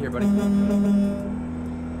 Tom, we'll be here, buddy.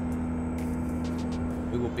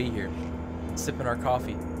 We will be here, sipping our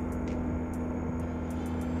coffee.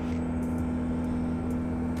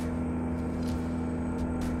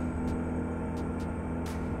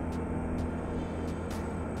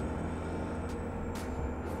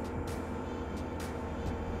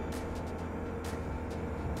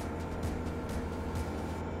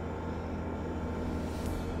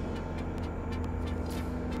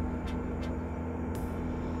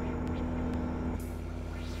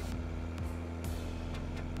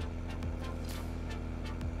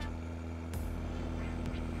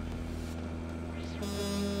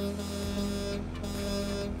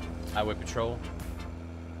 Highway Patrol.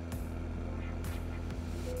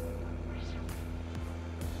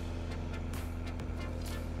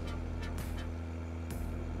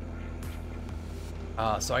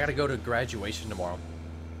 So I gotta go to graduation tomorrow.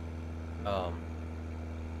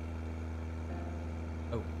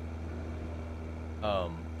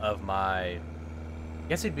 Of my, I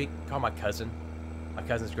guess it'd be called my cousin. My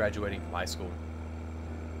cousin's graduating from high school.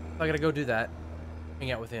 So I gotta go do that.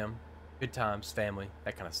 Hang out with him. Good times, family,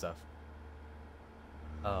 that kind of stuff.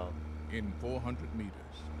 In 400 meters,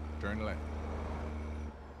 turn left.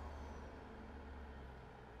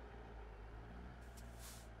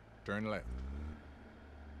 Turn left.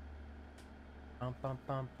 Bum, bum,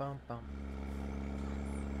 bum, bum, bum.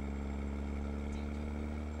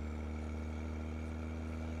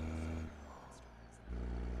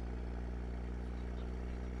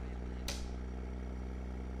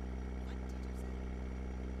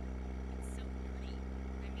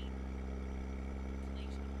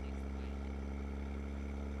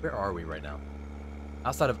 Where are we right now?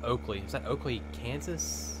 Outside of Oakley. Is that Oakley,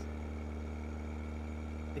 Kansas?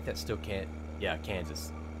 I think that's still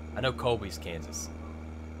Kansas. I know Colby's Kansas.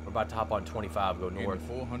 We're about to hop on 25, go north. In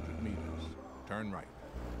 400 meters, turn right.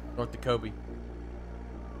 North to Colby.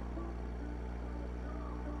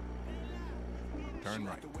 Turn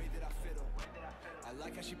right.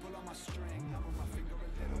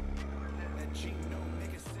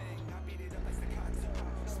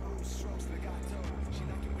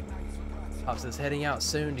 Pop says heading out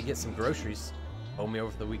soon to get some groceries. Hold me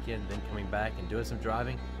over for the weekend, then coming back and doing some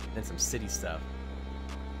driving, then some city stuff.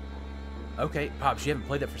 Okay, Pops, you haven't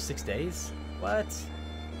played that for 6 days? What?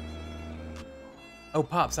 Oh,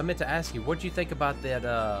 Pops, I meant to ask you, what did you think about that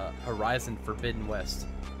Horizon Forbidden West?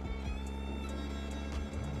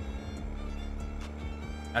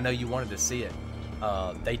 I know you wanted to see it.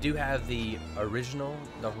 They do have the original,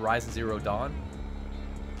 the Horizon Zero Dawn,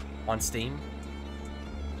 on Steam.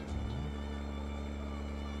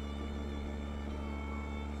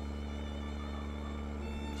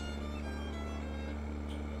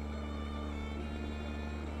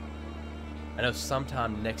 I know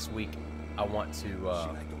sometime next week I want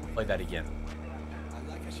to play that again.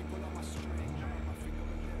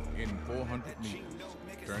 In 400 meters,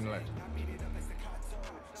 turn left.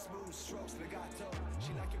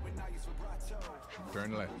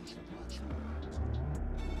 Turn left.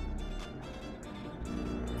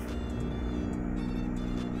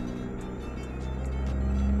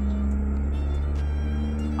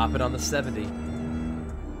 Hop it on the 70.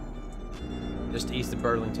 Just east of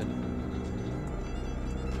Burlington.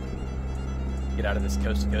 Get out of this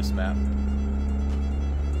coast-to-coast map.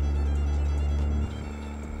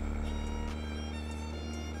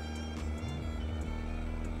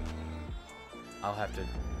 I'll have to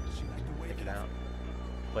pick it out.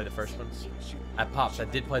 Play the first one. At Pops, I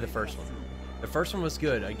did play the first one. The first one was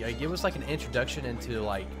good. It was like an introduction into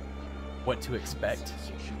like what to expect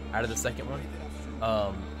out of the second one.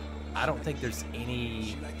 I don't think there's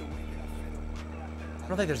any. I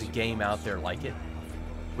don't think there's a game out there like it,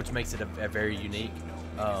 which makes it a very unique.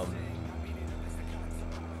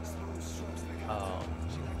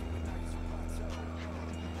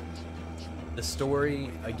 The story,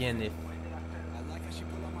 again, if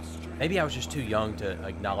maybe I was just too young to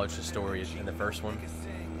acknowledge the story in the first one,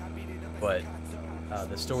 but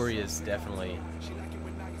the story is definitely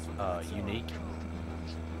unique.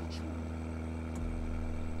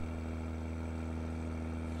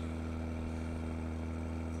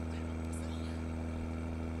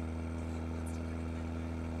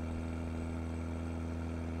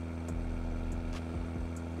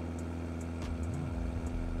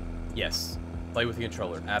 Yes, play with the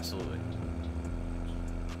controller. Absolutely.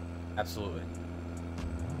 Absolutely.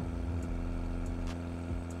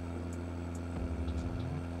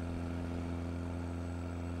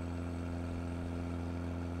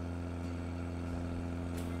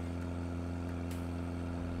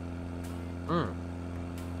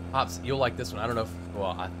 Pops, you'll like this one. I don't know if,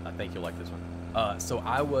 well, I think you'll like this one. So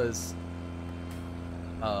I was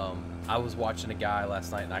watching a guy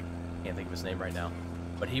last night, and I can't think of his name right now,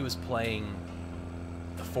 but he was playing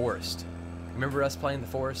The Forest. Remember us playing The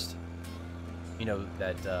Forest? You know,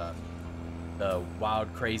 that the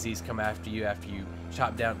wild crazies come after you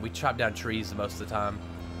chop down, we chop down trees most of the time.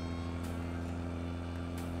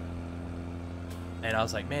 And I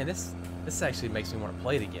was like, man, this actually makes me want to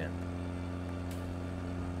play it again.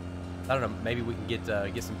 I don't know, maybe we can get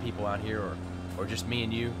some people out here, or just me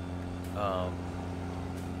and you, go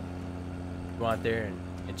out there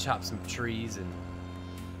and chop some trees and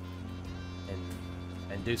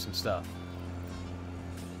do some stuff.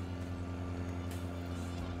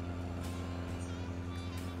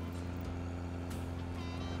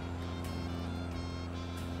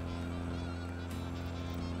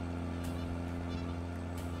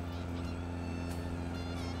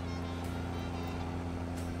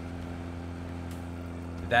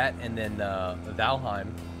 That, and then Valheim.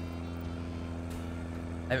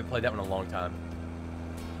 I haven't played that one in a long time.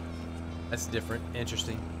 That's different,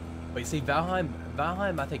 interesting. But you see, Valheim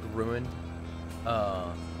I think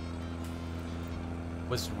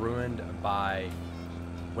was ruined by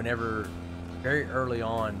whenever, very early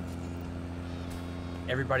on,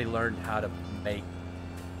 everybody learned how to make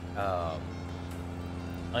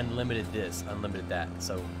unlimited this, unlimited that.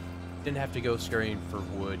 So you didn't have to go scurrying for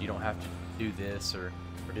wood. You don't have to do this or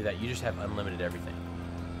do that. You just have unlimited everything.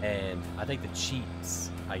 And I think the cheats,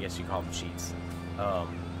 I guess you call them cheats,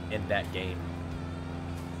 in that game,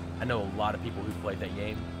 I know a lot of people who played that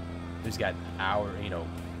game who's got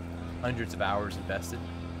hundreds of hours invested,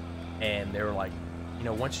 and they were like,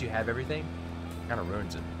 once you have everything, it kind of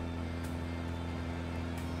ruins it.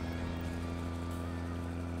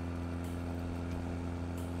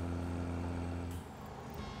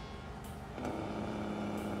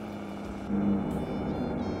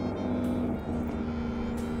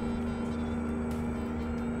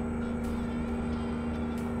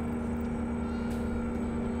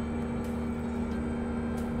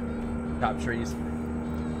 Top trees.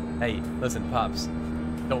 Hey, listen, Pops.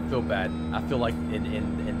 Don't feel bad. I feel like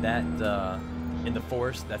in that in the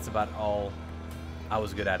forest, that's about all I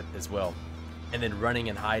was good at it as well. And then running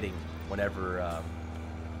and hiding whenever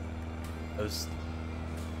those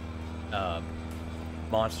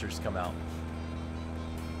monsters come out.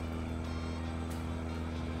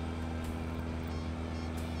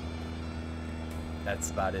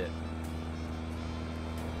 That's about it.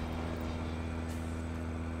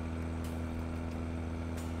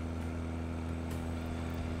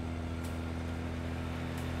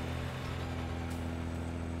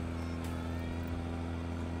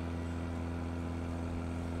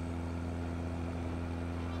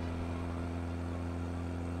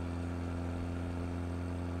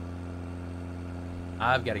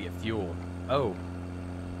 I've got to get fuel. Oh,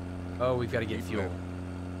 we've got to get Keep fuel. left.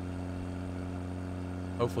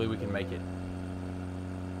 Hopefully we can make it.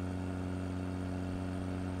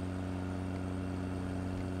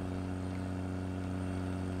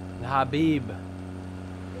 Habib.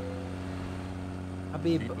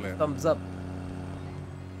 Habib, Keep left. thumbs up.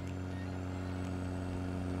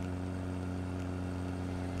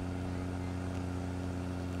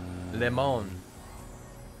 Lemon.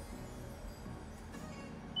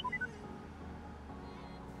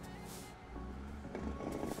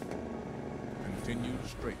 Continue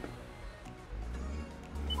straight.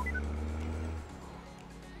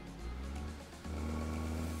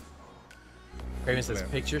 Craven says,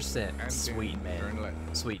 left. picture sent. And Sweet, then man. turn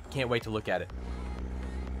left. Sweet. Can't wait to look at it.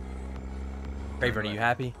 Craven, are you left.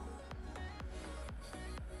 happy?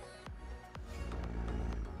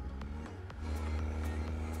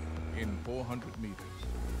 In 400 meters,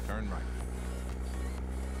 turn right.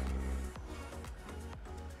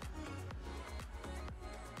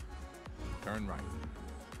 Turn right.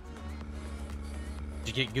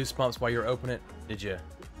 Did you get goosebumps while you were opening it? Did you?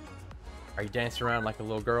 Are you dancing around like a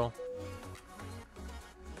little girl?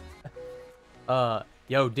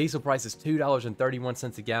 Yo, diesel price is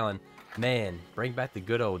 $2.31 a gallon. Man, bring back the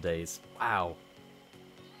good old days. Wow.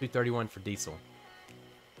 $2.31 for diesel.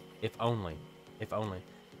 If only. If only.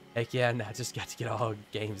 Heck yeah, and I just got to get all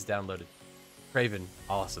games downloaded. Craven,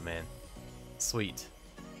 awesome, man. Sweet.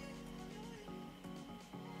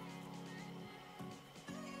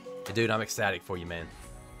 Dude, I'm ecstatic for you, man.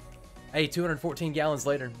 Hey, 214 gallons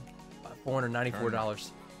later,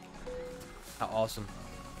 $494. How awesome.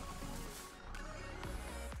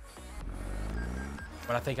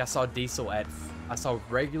 But I think I saw diesel at, I saw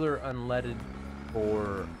regular unleaded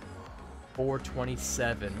for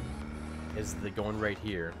 427 is the going rate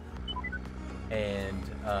here.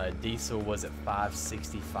 And diesel was at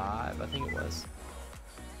 565, I think it was.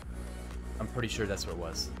 I'm pretty sure that's what it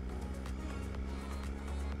was.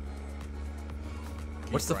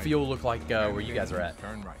 What's the right. fuel look like And where you guys then are at?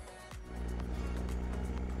 Turn right.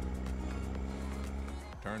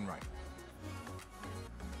 Turn right.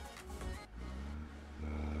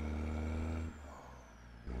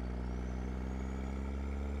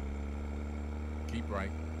 Keep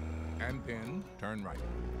right. And then turn right.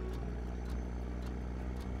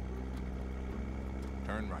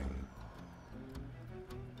 Turn right.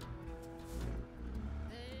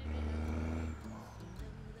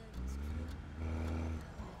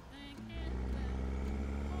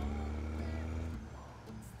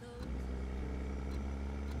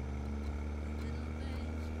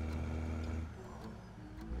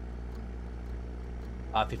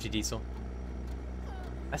 $50 diesel.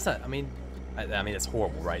 That's not. I mean, it's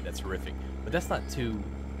horrible, right? That's horrific. But that's not too.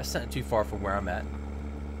 That's not too far from where I'm at.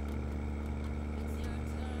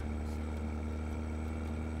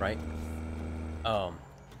 Right.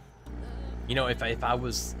 You know, if I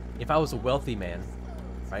was a wealthy man,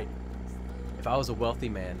 right? If I was a wealthy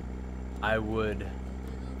man, I would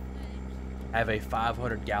have a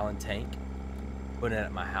 500-gallon tank, put it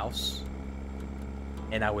at my house,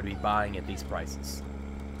 and I would be buying at these prices.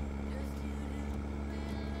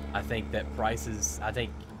 I think that prices, I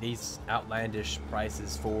think these outlandish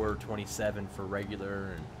prices, $4.27 for regular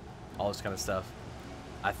and all this kind of stuff,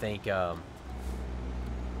 I think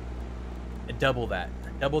double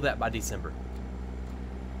that by December.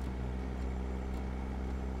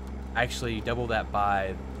 Actually, double that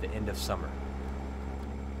by the end of summer.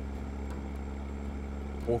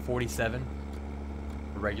 $4.47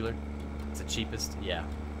 for regular. It's the cheapest. Yeah.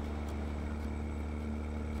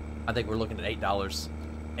 I think we're looking at $8,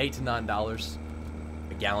 $8 to $9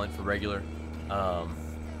 a gallon for regular.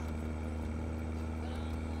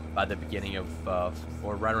 By the beginning of,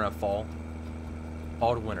 or right around fall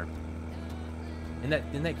to winter.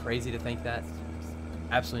 Isn't that crazy to think that?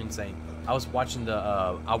 Absolutely insane. I was watching the,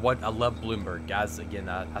 I love Bloomberg, guys. Again,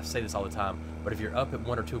 I say this all the time. But if you're up at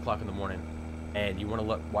 1 or 2 o'clock in the morning and you want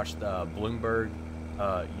to watch the Bloomberg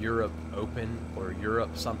Europe Open or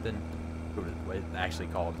Europe something, what it's actually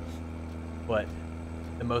called, but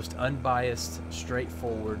the most unbiased,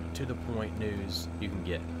 straightforward, to the point news you can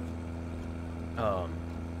get.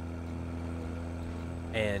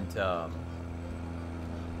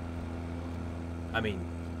 I mean,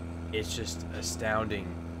 it's just astounding.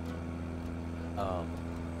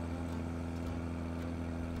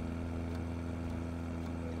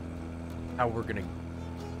 How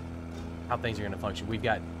things are gonna function. We've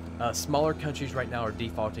got smaller countries right now are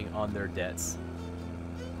defaulting on their debts.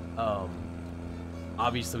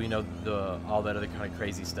 Obviously, we know all that other kind of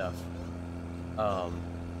crazy stuff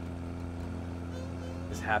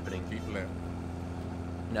is happening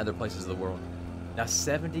in other places of the world. Now,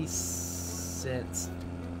 70 cents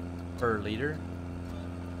per liter.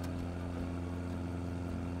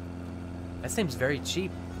 That seems very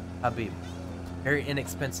cheap, Habib. Very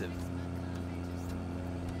inexpensive.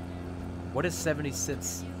 What is 70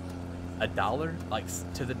 cents? A dollar? Like,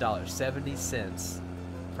 to the dollar. 70 cents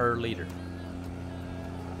per liter.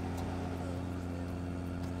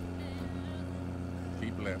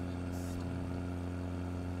 Keep left.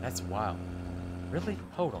 That's wild. Really?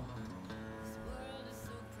 Hold on.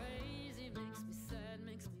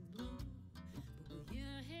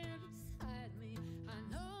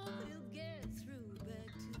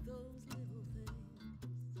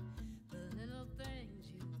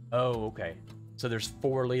 Oh, okay. So there's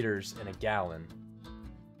 4 liters in a gallon.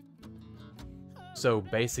 So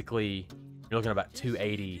basically, you're looking at about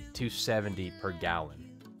 280, 270 per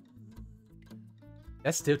gallon.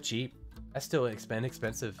 That's still cheap. That's still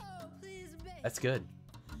inexpensive. That's good.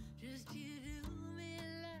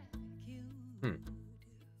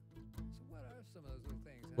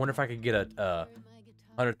 Wonder if I could get a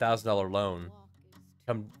 $100,000 loan.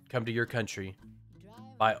 Come to your country,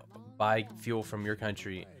 buy fuel from your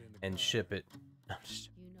country, and ship it.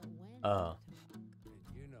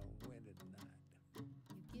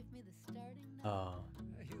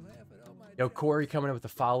 Yo, Corey coming up with a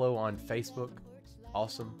follow on Facebook.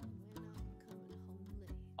 Awesome.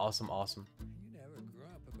 Awesome.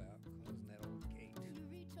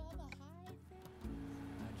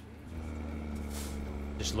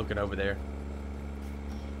 Just looking over there.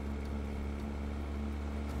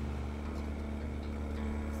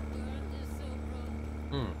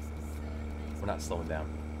 We're not slowing down.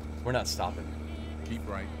 We're not stopping. Keep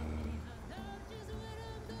right.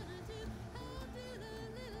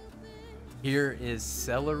 Here is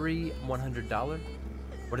celery, $100.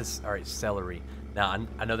 What is, all right, celery. Now,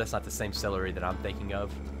 I know that's not the same celery that I'm thinking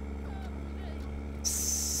of.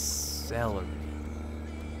 Celery.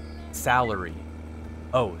 Salary.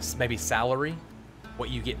 Oh, maybe salary?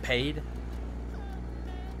 What you get paid?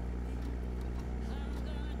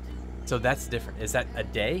 So that's different. Is that a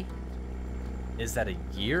day? Is that a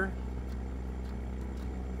year?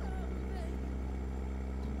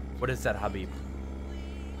 What is that, Habib?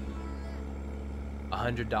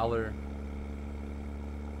 $100.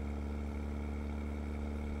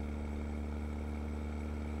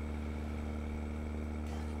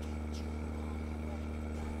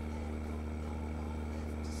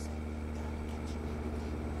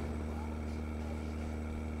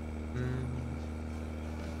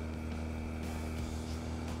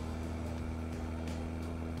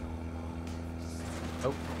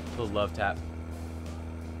 Oh, little love tap.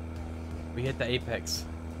 We hit the apex.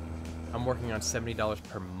 I'm working on $70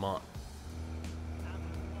 per month.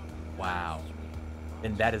 Wow.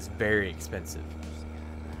 And that is very expensive.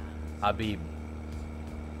 Habib.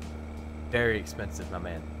 Very expensive, my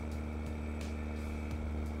man.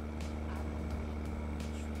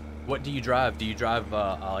 What do you drive? Do you drive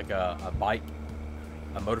like a bike,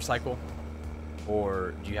 a motorcycle,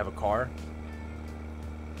 or do you have a car?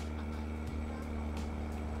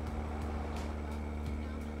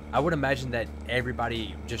 I would imagine that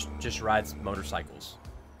everybody just rides motorcycles.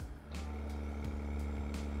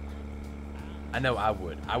 I know I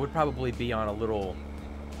would. I would probably be on a little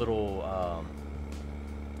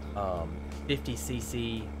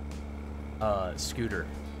 50cc scooter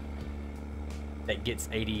that gets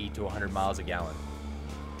 80 to 100 miles a gallon.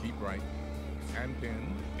 Keep right. And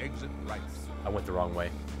then exit right. I went the wrong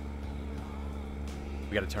way.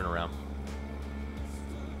 We got to turn around.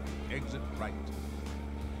 Exit right.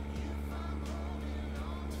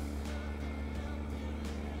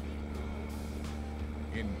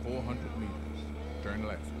 In 400 meters, turn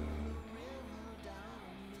left.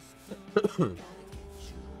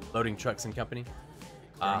 Loading Trucks and Company.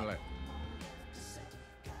 Turn left.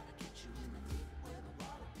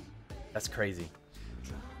 That's crazy.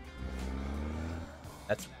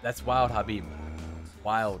 That's wild, Habib.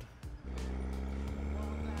 Wild.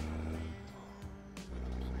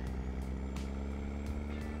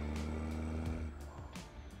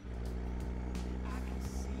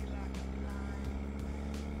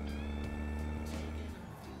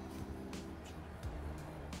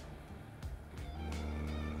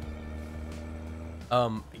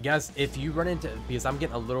 Guys, if you run into, because I'm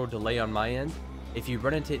getting a little delay on my end, if you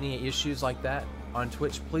run into any issues like that on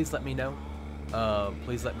Twitch, please let me know.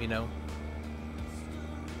 Please let me know.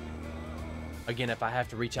 Again, if I have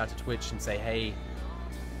to reach out to Twitch and say, hey,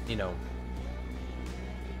 you know,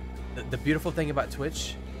 the beautiful thing about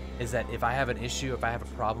Twitch is that if I have an issue, if I have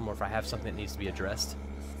a problem, or if I have something that needs to be addressed,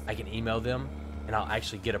 I can email them and I'll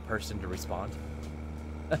actually get a person to respond.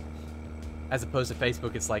 As opposed to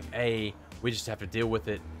Facebook, it's like, hey, we just have to deal with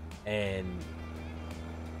it and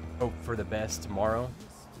hope for the best tomorrow.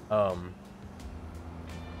 I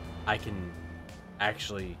can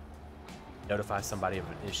actually notify somebody of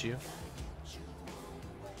an issue.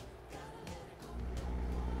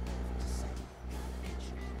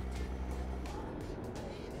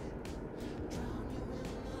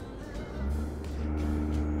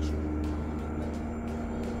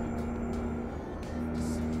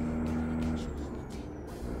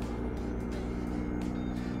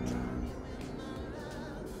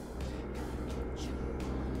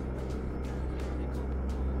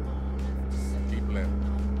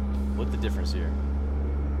 What's the difference here?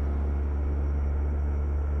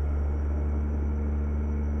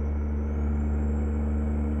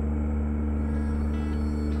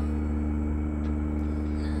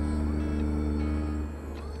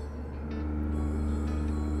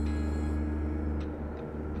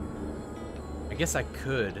 I guess I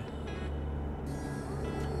could.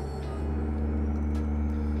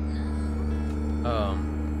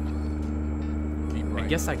 I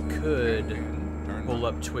guess I could pull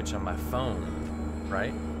up Twitch on my phone,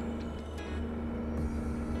 right?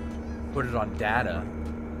 Put it on data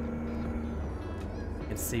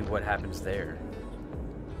and see what happens there.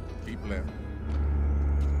 Keep left.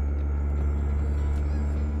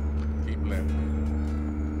 Keep left.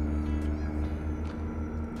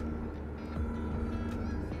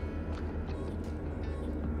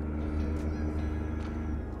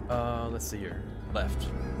 Let's see here. Left.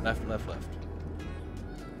 Left, left, left.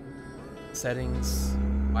 Settings,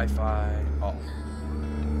 Wi-Fi, off.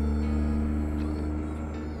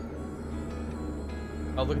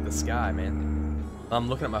 Oh, look at the sky, man. I'm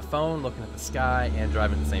looking at my phone, looking at the sky, and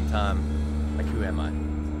driving at the same time. Like, who am I?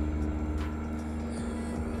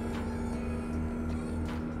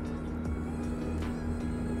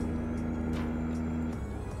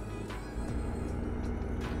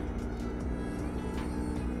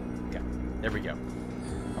 Okay, there we go.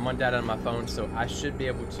 I'm on data on my phone, so I should be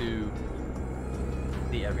able to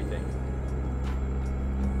see everything.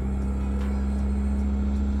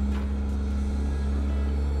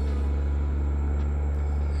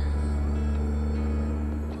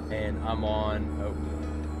 And I'm on, oh,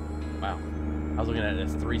 wow. I was looking at it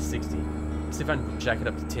as 360. Let's see if I can jack it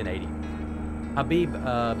up to 1080. Habib,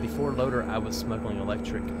 before Loader, I was smuggling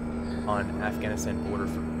electric on Afghanistan border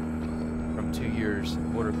from 2 years.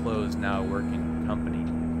 Border closed, now working company.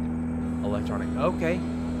 Electronic, okay.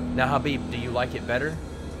 Now, Habib, do you like it better?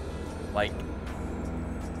 Like,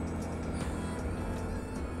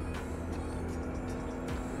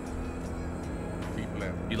 Keep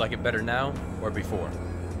left. you like it better now or before?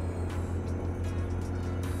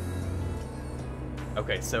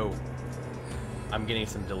 Okay, so I'm getting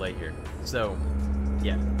some delay here. So,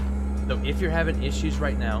 yeah. So if you're having issues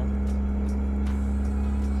right now,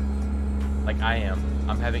 like I am,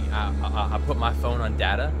 I put my phone on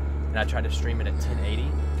data and I tried to stream it at 1080.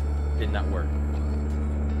 Did not work.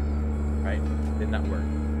 Right? Did not work.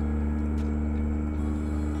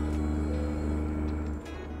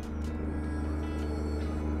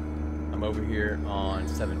 I'm over here on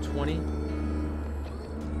 720.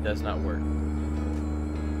 Does not work.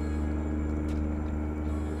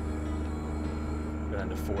 Go down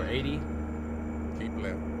to 480. Keep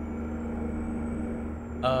left.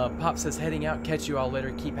 Pop says heading out. Catch you all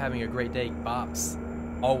later. Keep having a great day, Bops.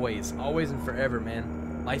 Always, always and forever,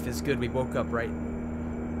 man. Life is good. We woke up right.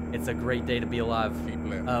 It's a great day to be alive.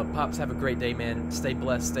 Keep left. Pops, have a great day, man. Stay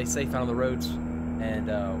blessed. Stay safe out on the roads. And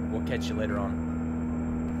we'll catch you later on.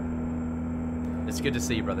 It's good to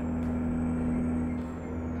see you, brother.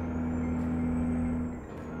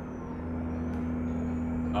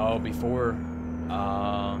 Oh, before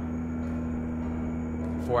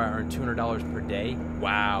I earned $200 per day.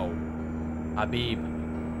 Wow. Habib.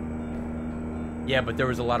 Yeah, but there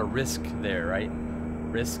was a lot of risk there, right?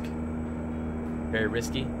 Risk. Very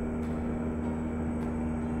risky.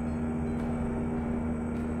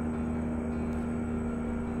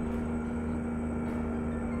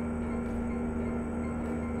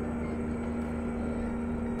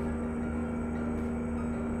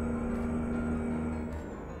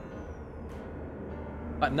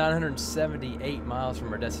 About 978 miles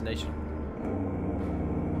from our destination.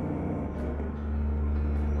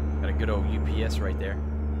 Got a good old UPS right there.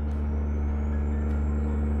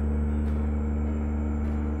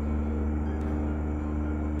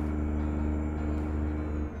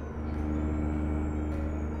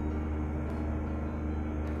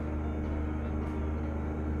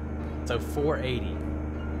 So 480.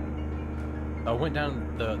 I went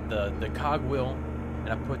down the cog wheel and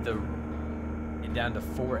I put it down to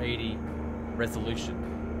 480 resolution,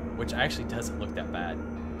 which actually doesn't look that bad.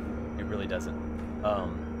 It really doesn't.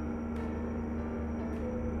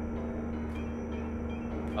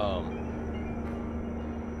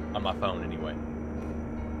 On my phone anyway.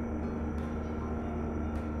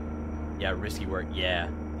 Yeah, risky work. Yeah.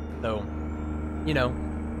 So, you know,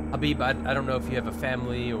 Habib, I don't know if you have a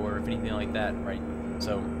family or if anything like that, right?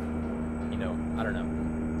 So, you know, I don't know.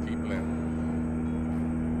 Keep living.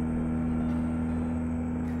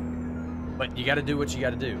 But you got to do what you got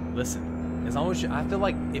to do. Listen, as long as I feel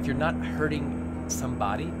like if you're not hurting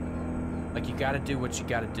somebody, like you got to do what you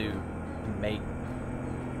got to do to make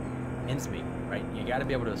ends meet, right? You got to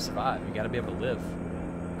be able to survive. You got to be able to live.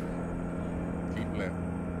 Keep living.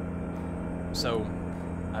 So,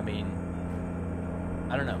 I mean,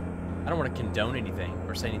 I don't know. I don't want to condone anything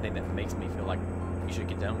or say anything that makes me feel like you should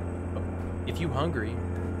condone. But if you hungry,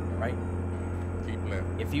 right? Keep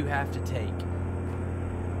living. If you have to take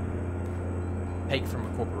from a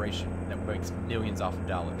corporation that makes millions of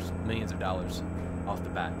dollars off the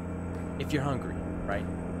bat, if you're hungry, right?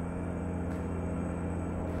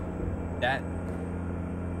 That,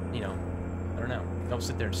 you know, I don't know. Don't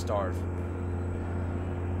sit there and starve.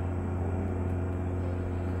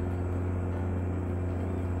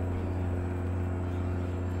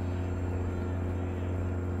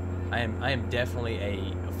 I am definitely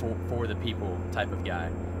a for the people type of guy,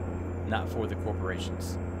 not for the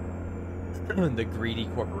corporations. The greedy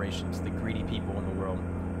corporations, the greedy people in the world,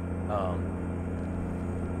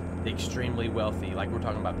 the extremely wealthy, like we're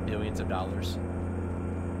talking about billions of dollars.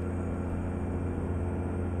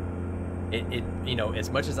 It you know, as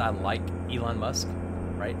much as I like Elon Musk,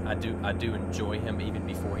 right? I do enjoy him even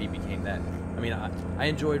before he became that. I mean, I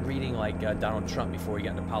enjoyed reading like Donald Trump before he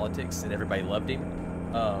got into politics and everybody loved him.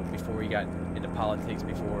 Before he got into politics,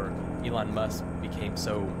 before Elon Musk became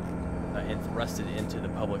so and thrusted into the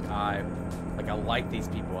public eye. Like, I like these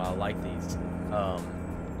people. I like these.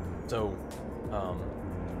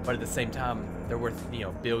 But at the same time, they're worth, you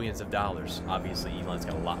know, billions of dollars. Obviously, Elon's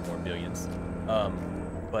got a lot more billions.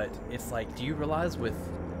 But it's like, do you realize with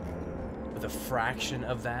a fraction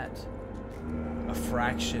of that, a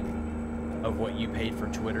fraction of what you paid for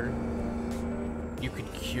Twitter, you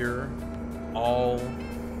could cure all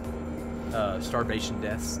starvation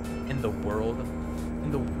deaths in the world?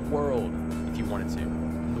 In the world, if you wanted to.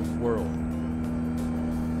 In the world.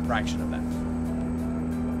 Fraction of that.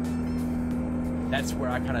 That's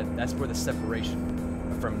where that's where the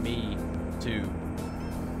separation from me to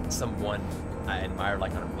someone I admire,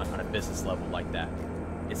 like on a business level like that.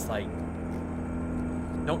 It's like,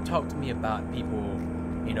 don't talk to me about people,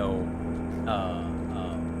 you know,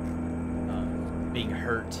 being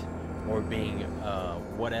hurt or being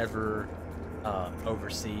whatever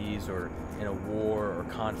overseas or in a war or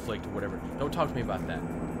conflict or whatever. Don't talk to me about that.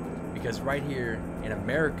 Because right here in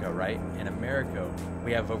America, right? In America,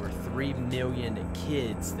 we have over 3 million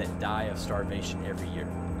kids that die of starvation every year.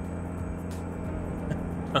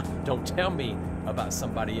 Don't tell me about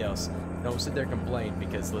somebody else. Don't sit there and complain,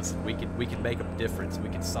 because listen, we can make a difference. We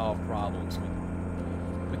can solve problems.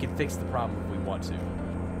 We can fix the problem if we want to.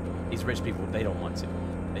 These rich people, they don't want to.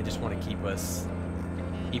 They just want to keep us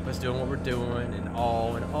doing what we're doing and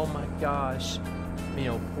oh my gosh, you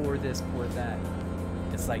know, pour this, pour that.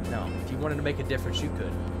 It's like, no, if you wanted to make a difference, you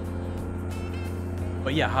could.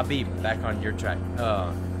 But yeah, Habib, back on your track.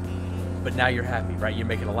 But now you're happy, right? You're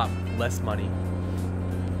making a lot less money,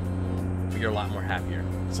 but you're a lot more happier.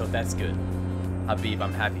 So that's good. Habib,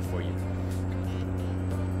 I'm happy for you.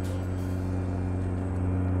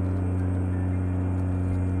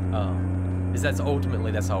 Because that's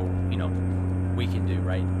ultimately, that's all, you know, we can do,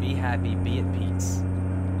 right? Be happy, be at peace.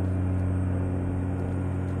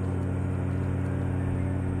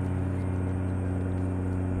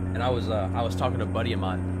 And I was talking to a buddy of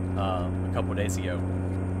mine a couple days ago,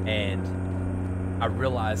 and I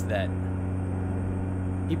realized that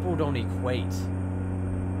people don't equate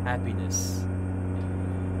happiness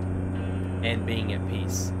and being at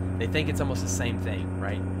peace. They think it's almost the same thing,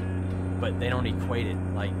 right? But they don't equate it.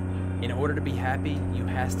 Like, in order to be happy, you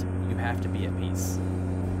have to be at peace.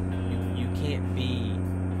 You can't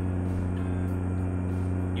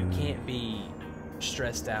be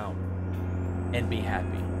stressed out and be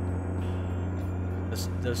happy.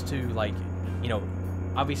 Those two, like, you know,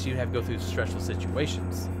 obviously you have to go through stressful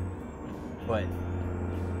situations, but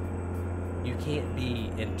you can't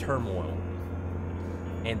be in turmoil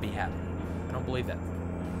and be happy. I don't believe that.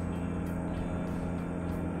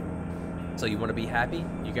 So you want to be happy,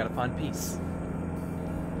 you got to find peace.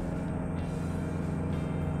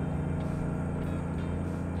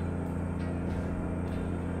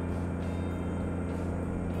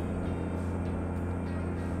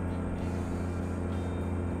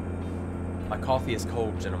 My coffee is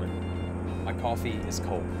cold, gentlemen. My coffee is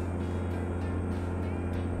cold.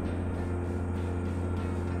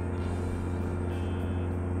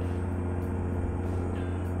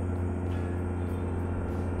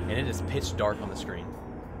 And it is pitch dark on the screen.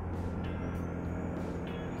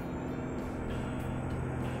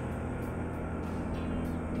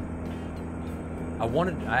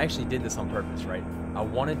 I actually did this on purpose, right? I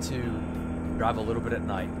wanted to drive a little bit at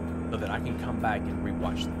night so that I can come back and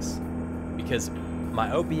rewatch this. Because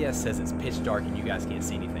my OBS says it's pitch dark and you guys can't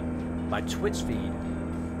see anything. My Twitch feed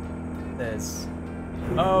says,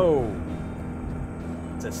 oh,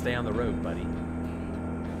 it says stay on the road, buddy.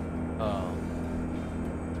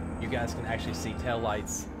 You guys can actually see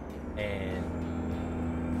taillights, and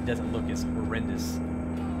it doesn't look as horrendous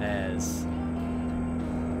as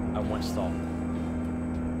I once thought.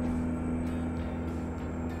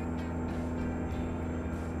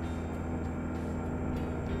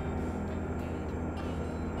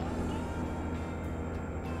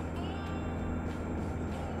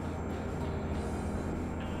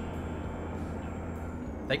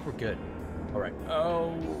 I think we're good. All right.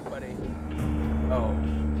 Oh, buddy. Oh,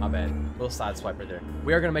 my bad. Little side swipe right there.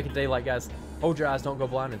 We are going to make it daylight, guys. Hold your eyes. Don't go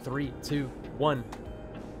blind in 3, 2, 1.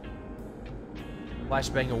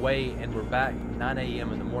 Flashbang away, and we're back. 9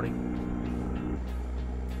 a.m. in the morning.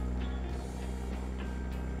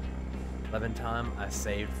 11 time I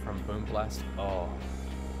saved from Boom Blast. Oh.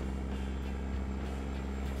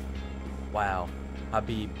 Wow.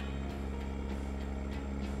 Habib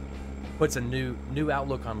puts a new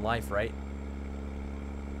outlook on life, right?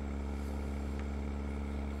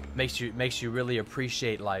 Makes you really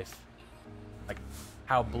appreciate life. Like,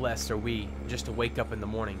 how blessed are we just to wake up in the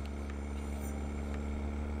morning?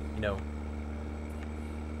 You know.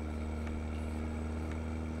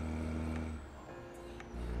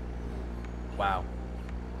 Wow.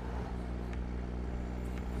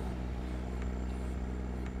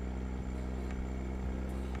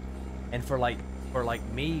 And for like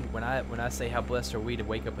me, when I say how blessed are we to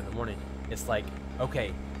wake up in the morning, it's like,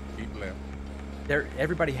 okay, Keep left.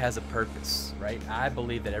 everybody has a purpose, right? I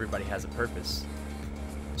believe that everybody has a purpose.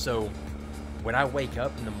 So when I wake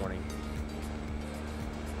up in the morning,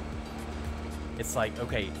 it's like,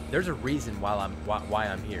 okay, there's a reason why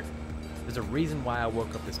I'm here. There's a reason why I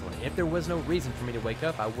woke up this morning. If there was no reason for me to wake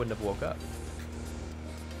up, I wouldn't have woke up.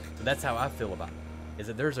 So that's how I feel about it, is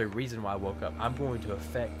that there's a reason why I woke up. I'm going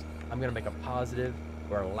to make a positive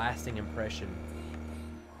or a lasting impression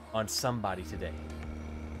on somebody today.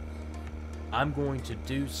 I'm going to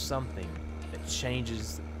do something that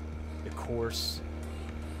changes the course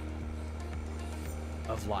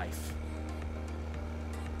of life.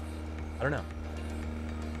 I don't know.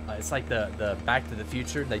 It's like the Back to the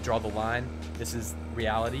Future. They draw the line. This is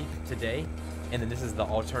reality today, and then this is the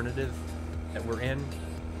alternative that we're in.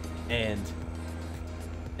 And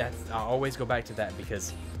I always go back to that,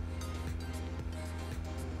 because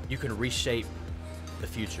you can reshape the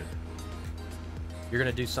future. You're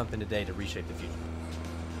gonna do something today to reshape the future.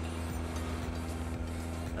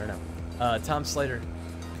 I don't know. Tom Slater,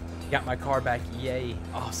 got my car back. Yay.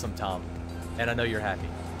 Awesome, Tom. And I know you're happy.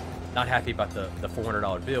 Not happy about the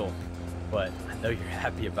 $400 bill, but I know you're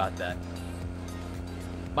happy about that.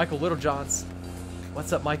 Michael Littlejohns.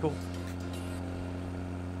 What's up, Michael?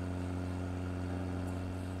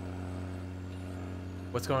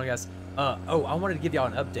 What's going on, guys? Oh, I wanted to give y'all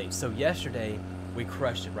an update. So yesterday, we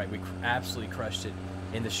crushed it, right? We absolutely crushed it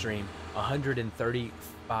in the stream.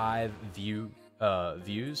 135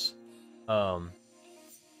 views. I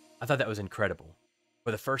thought that was incredible.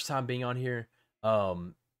 For the first time being on here,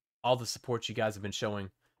 all the support you guys have been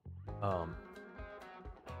showing.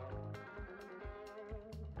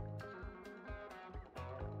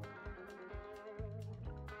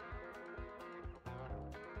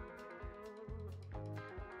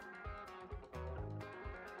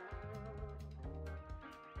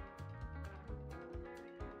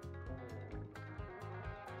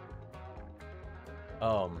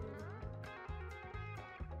 Um,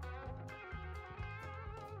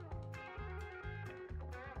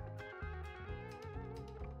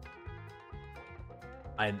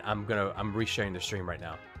 I'm resharing the stream right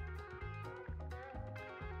now.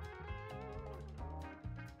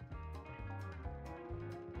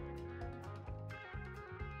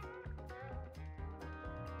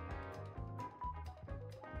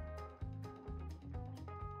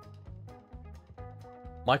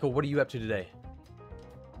 Michael, what are you up to today?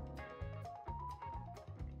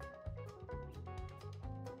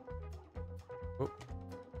 Oh.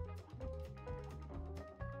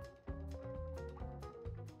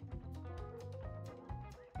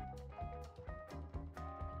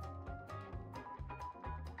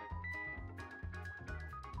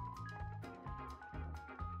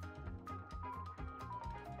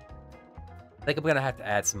 I think I'm gonna have to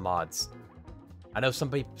add some mods. I know some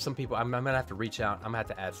people. I'm gonna have to reach out. I'm gonna have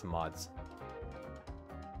to add some mods.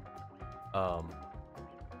 So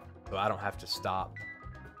I don't have to stop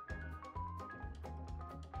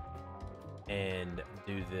and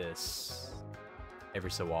do this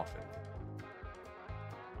every so often.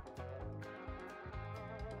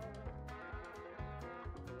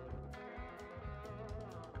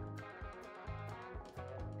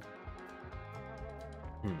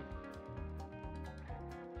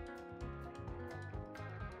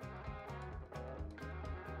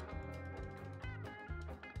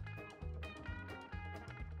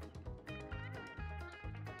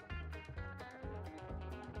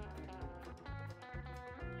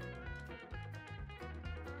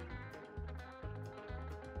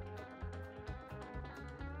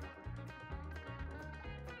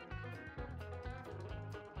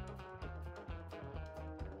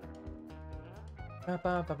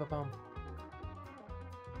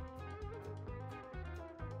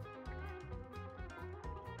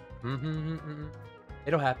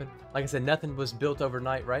 It'll happen. Like I said, nothing was built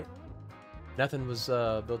overnight, right? Nothing was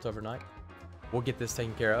built overnight. We'll get this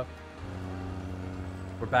taken care of.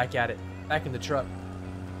 We're back at it. Back in the truck.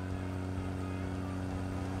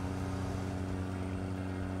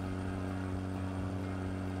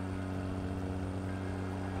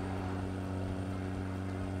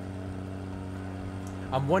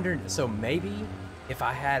 I'm wondering, so maybe if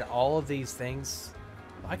I had all of these things,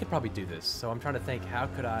 I could probably do this. So I'm trying to think, how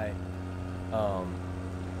could I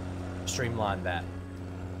streamline that?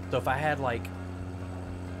 So if I had like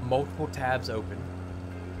multiple tabs open,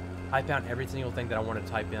 type out every single thing that I want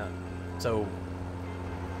to type in. So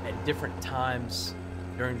at different times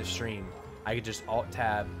during the stream, I could just alt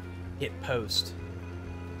tab, hit post.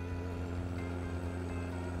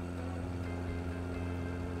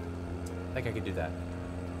 I think I could do that.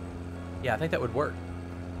 Yeah, I think that would work.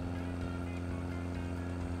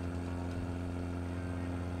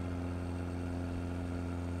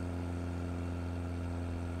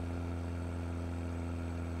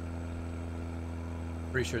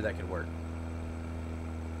 Pretty sure that could work.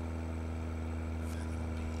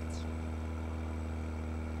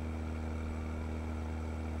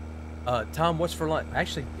 Tom, what's for lunch?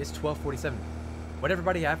 Actually, it's 12:47. What'd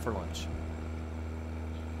everybody have for lunch?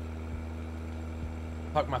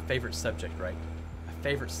 Talk my favorite subject, right? My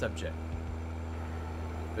favorite subject.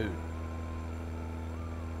 Food.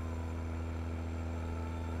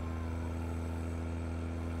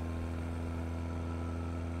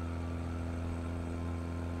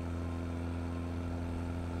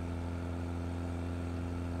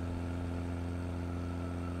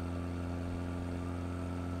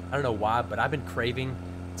 I don't know why, but I've been craving.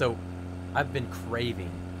 So, I've been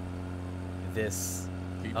craving this.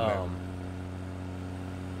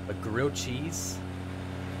 A grilled cheese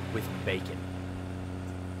with bacon.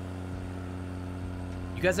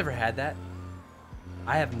 You guys ever had that?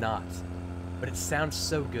 I have not, but it sounds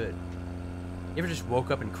so good. You ever just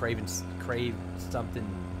woke up and crave something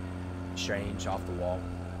strange off the wall?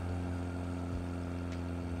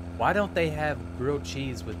 Why don't they have grilled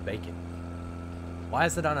cheese with bacon? Why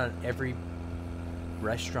is it on every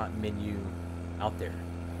restaurant menu out there?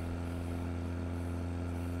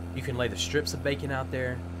 You can lay the strips of bacon out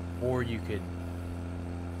there, or you could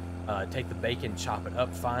take the bacon, chop it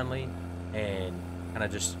up finely, and kind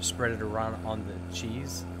of just spread it around on the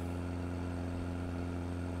cheese.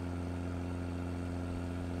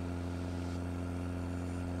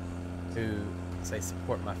 To say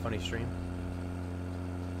support my funny stream.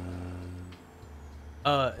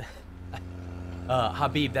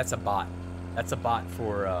 Habib, that's a bot. That's a bot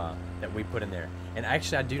for that we put in there. And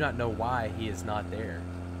actually, I do not know why he is not there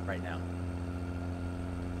right now.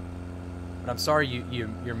 But I'm sorry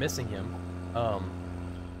you're missing him.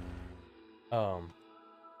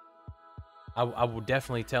 I will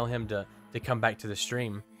definitely tell him to come back to the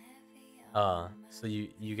stream. So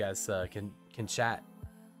you guys can chat.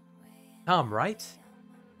 Tom, right?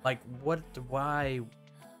 Like what?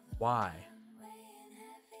 Why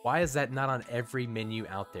is that not on every menu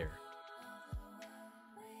out there?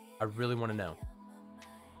 I really want to know.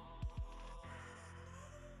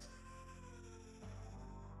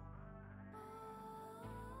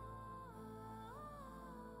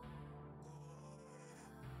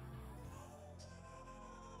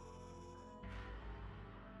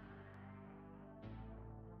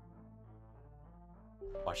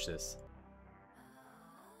 Watch this.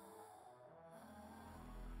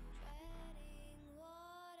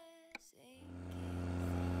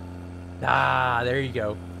 Ah, there you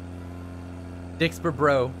go. Dixper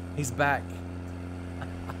bro, he's back.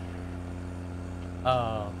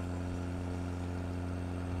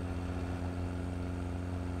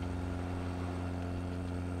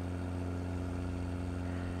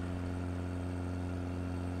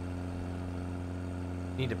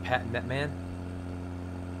 Need to patent that man.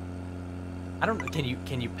 I don't know.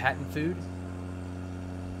 Can you patent food?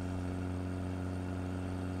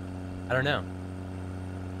 I don't know.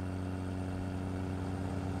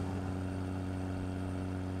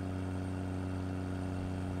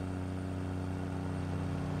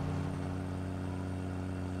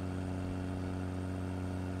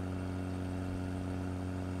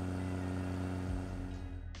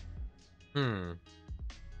 Hmm.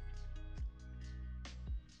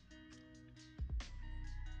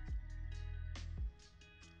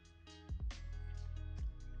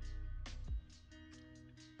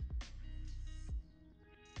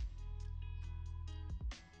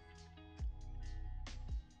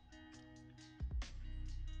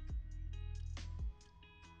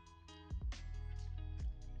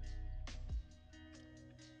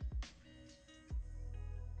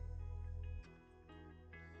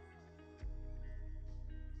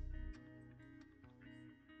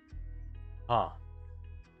 Huh.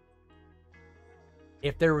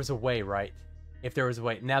 If there was a way, right? If there was a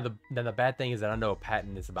way. Now then the bad thing is that I know a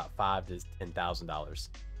patent is about $5,000 to $10,000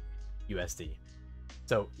 USD.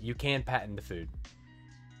 So you can patent the food,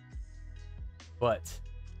 but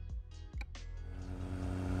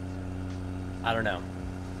I don't know.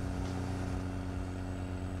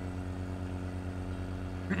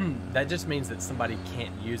 That just means that somebody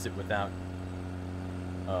can't use it without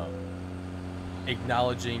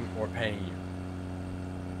acknowledging or paying you.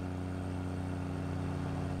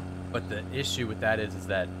 But the issue with that is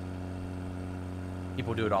that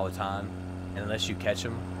people do it all the time, and unless you catch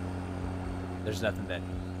them, there's nothing that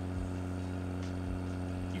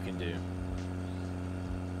you can do.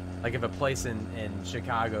 Like if a place in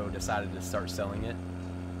Chicago decided to start selling it,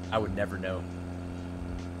 I would never know.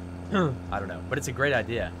 I don't know, but it's a great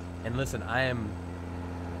idea. And listen, I am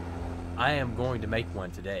going to make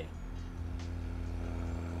one today.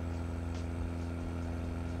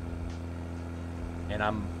 And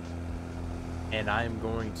I'm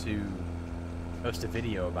going to post a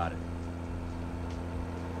video about it.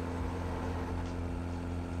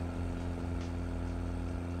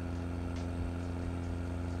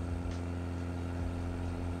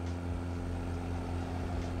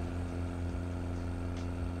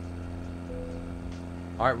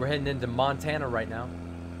 All right, we're heading into Montana right now.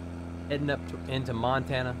 Heading up into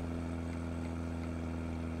Montana.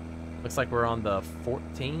 Looks like we're on the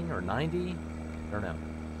 14 or 90. I don't know.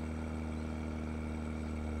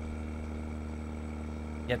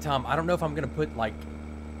 Yeah, Tom, I don't know if I'm gonna put like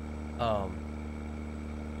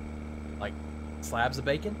slabs of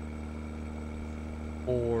bacon,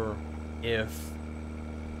 or if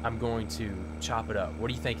I'm going to chop it up. What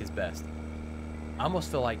do you think is best? I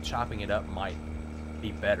almost feel like chopping it up might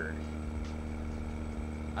be better.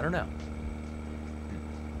 I don't know.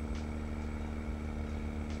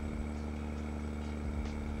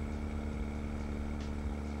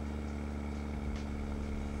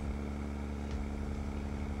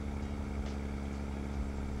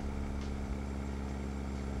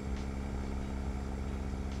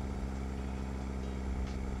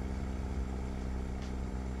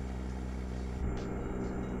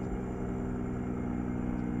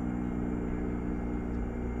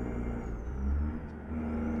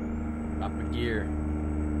 Drop a gear.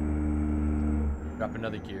 Drop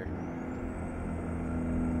another gear.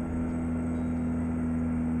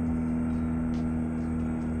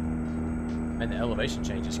 And the elevation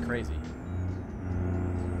change is crazy.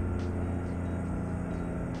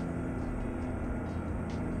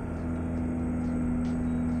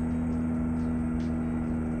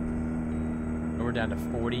 And we're down to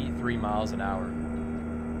 43 miles an hour.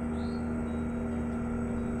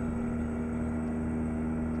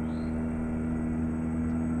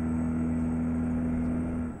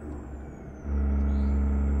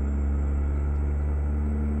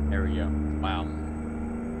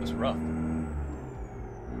 rough.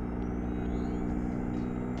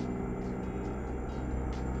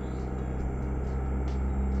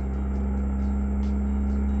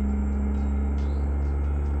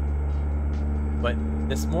 But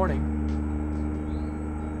this morning,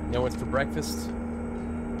 you know what's for breakfast?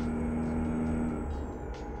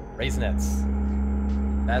 Raisinets.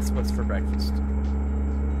 That's what's for breakfast.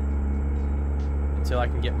 Until I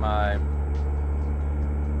can get my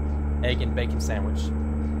egg and bacon sandwich.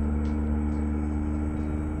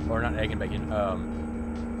 Or not egg and bacon,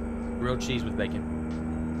 grilled cheese with bacon.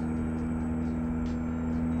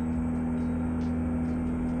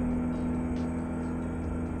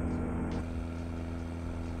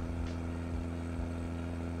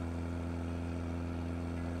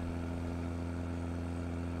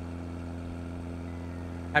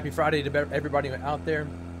 Happy Friday to everybody out there.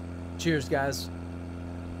 Cheers, guys.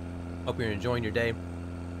 Hope you're enjoying your day.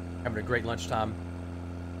 Having a great lunchtime.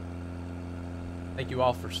 Thank you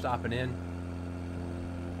all for stopping in.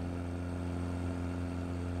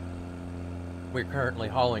 We're currently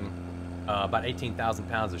hauling about 18,000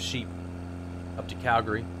 pounds of sheep up to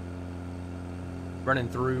Calgary. Running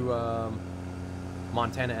through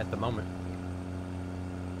Montana at the moment.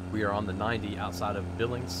 We are on the 90 outside of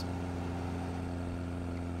Billings.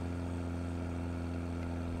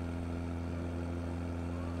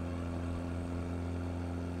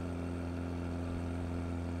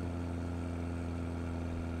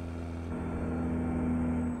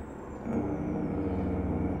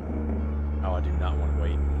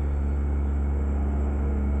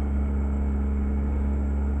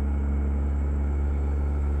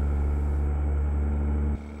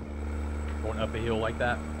 Up a hill like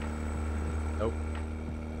that. Nope.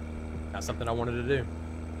 Not something I wanted to do.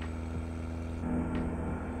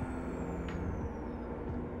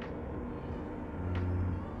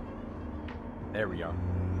 There we go.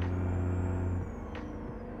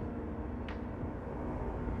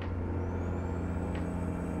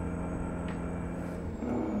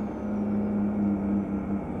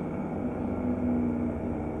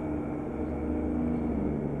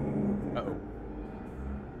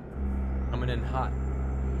 In hot.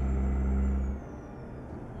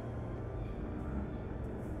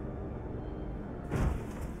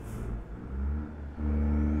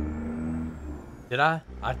 Did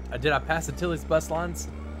I pass the Tilly's bus lines?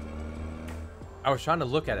 I was trying to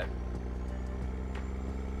look at it.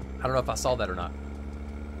 I don't know if I saw that or not.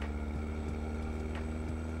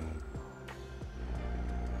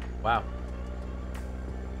 Wow.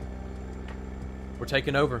 We're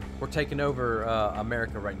taking over. We're taking over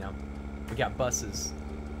America right now. We got buses.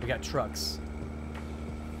 We got trucks.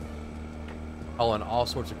 Hauling all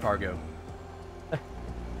sorts of cargo.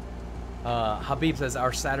 Habib says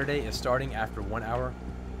our Saturday is starting after 1 hour.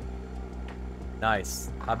 Nice.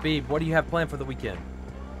 Habib, what do you have planned for the weekend?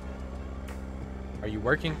 Are you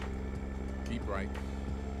working? Keep right.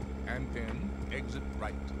 And then exit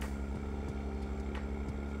right.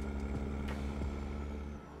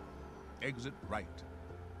 Exit right.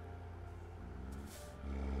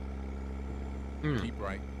 Keep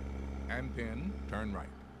right, and then turn right.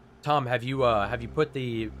 Tom, have you put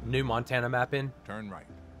the new Montana map in? Turn right.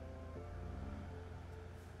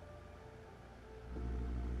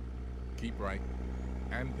 Keep right,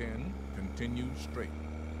 and then continue straight.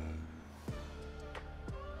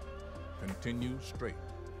 Continue straight.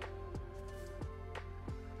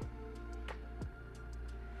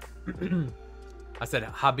 I said,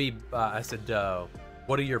 Habib,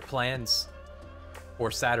 what are your plans for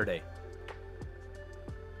Saturday?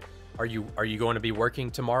 Are you going to be working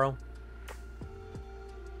tomorrow?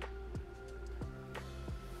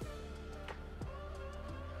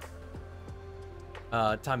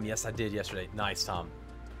 Tom, yes, I did yesterday. Nice, Tom.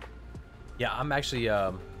 Yeah, I'm actually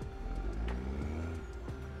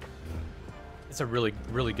it's a really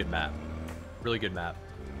good map. Really good map.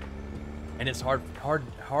 And it's hard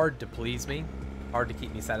to please me. Hard to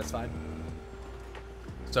keep me satisfied.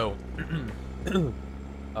 So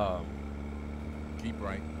keep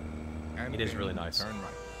right. And it is really nice. Turn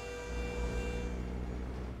right.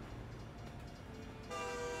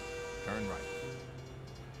 Turn right.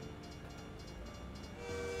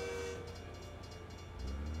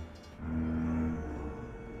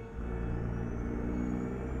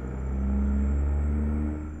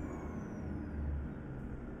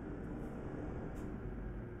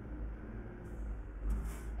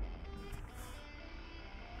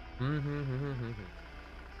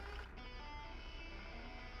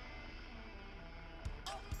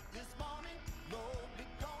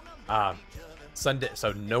 Sunday,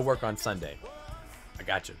 so no work on Sunday. I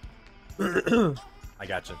got you. I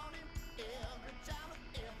got you.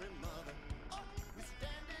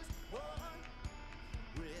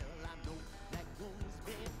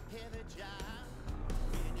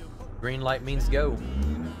 Green light means go.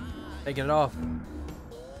 Taking it off.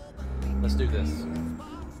 Let's do this.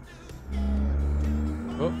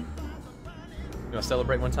 Oh. You wanna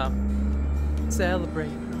celebrate one time? Celebrate,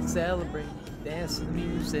 celebrate, dance to the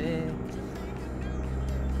music.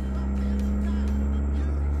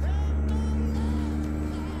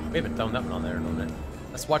 We haven't thrown that one on there in a little bit.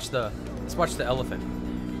 Let's watch the elephant.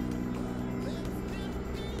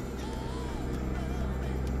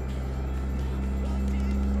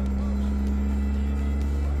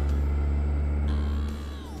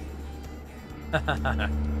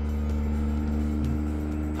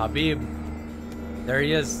 Habib. There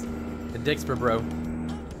he is. The Dixper bro.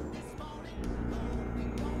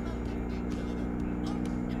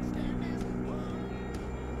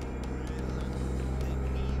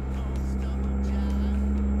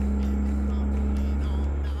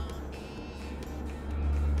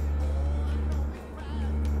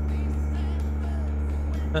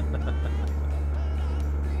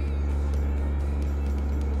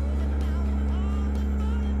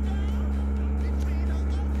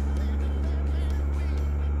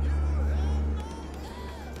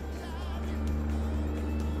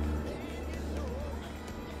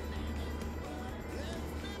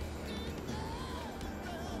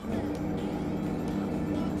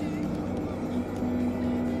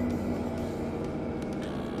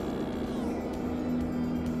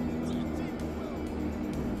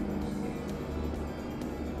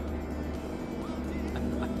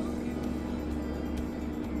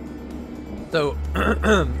 So,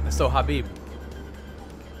 so Habib,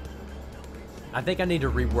 I think I need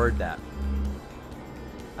to reword that.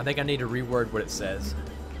 I think I need to reword what it says.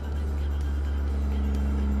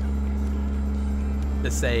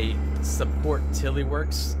 To say, support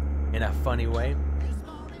Tillyworks in a funny way.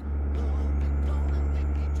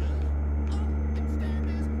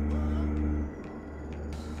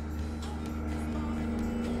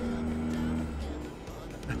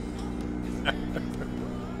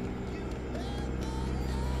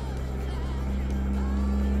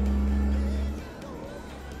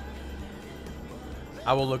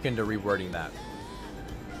 I will look into rewording that.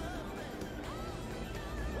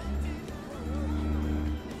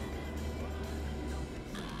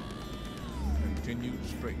 Continue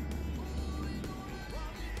straight.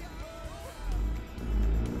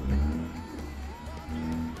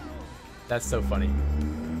 That's so funny.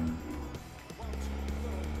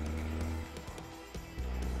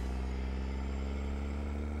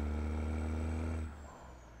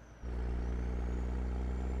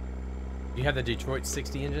 You have the Detroit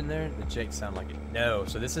 60 engine there? The Jake sound like it. No,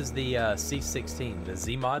 so this is the C16, the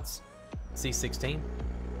Z-Mods C16.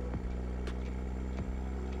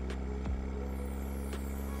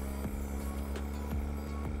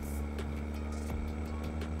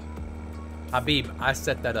 Habib, I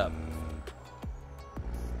set that up.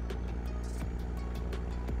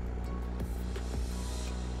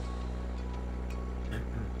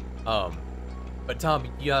 But Tom,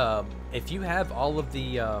 if you have all of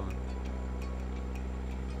the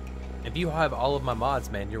if you have all of my mods,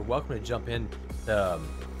 man, you're welcome to jump in the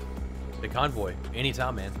convoy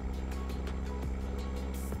anytime, man.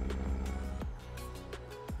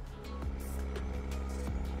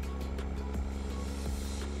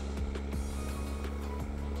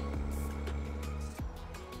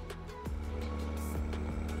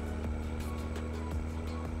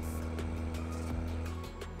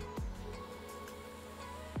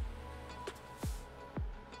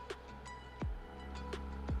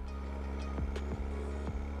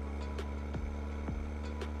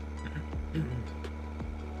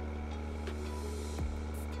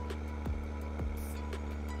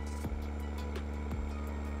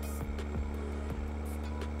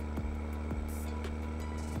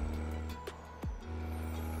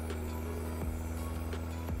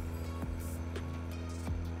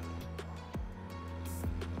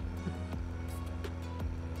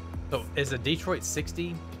 So is a Detroit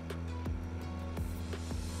 60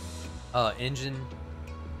 engine,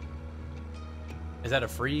 is that a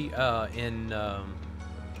free in the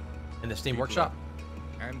Steam Keep Workshop?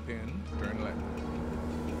 left. And then turn left.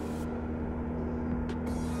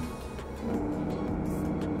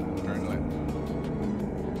 Turn left.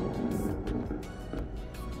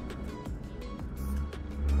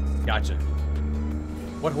 Gotcha.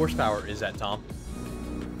 What horsepower is that, Tom?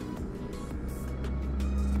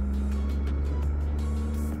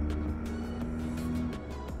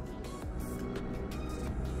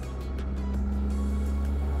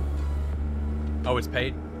 Oh, it's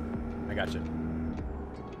paid? I gotcha.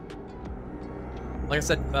 Like I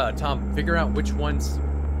said, Tom, figure out which ones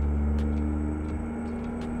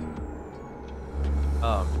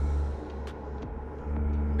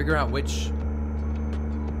figure out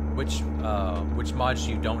which mods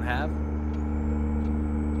you don't have,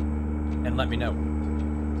 and let me know.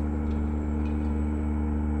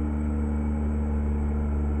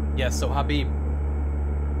 Yeah, so Habib,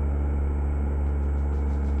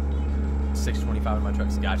 625 in my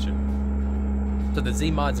trucks. Gotcha. So the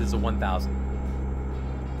Z mods is a 1000.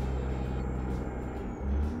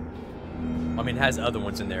 I mean, it has other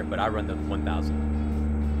ones in there, but I run the 1000.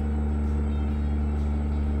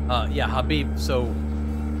 Yeah, Habib. So,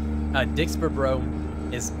 Dixper Bro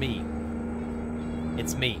is me.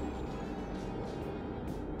 It's me.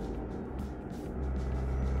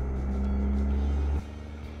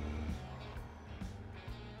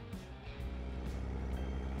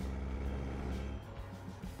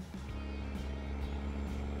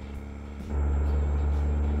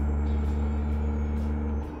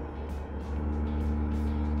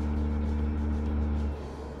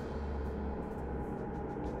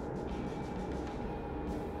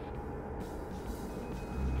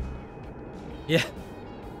 Yeah.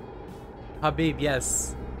 Habib,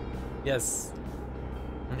 yes. Yes.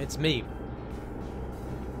 It's me.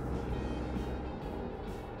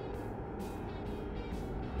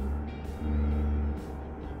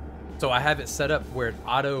 So I have it set up where it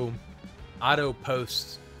auto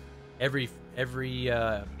posts every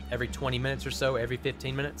 20 minutes or so, every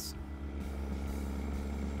 15 minutes.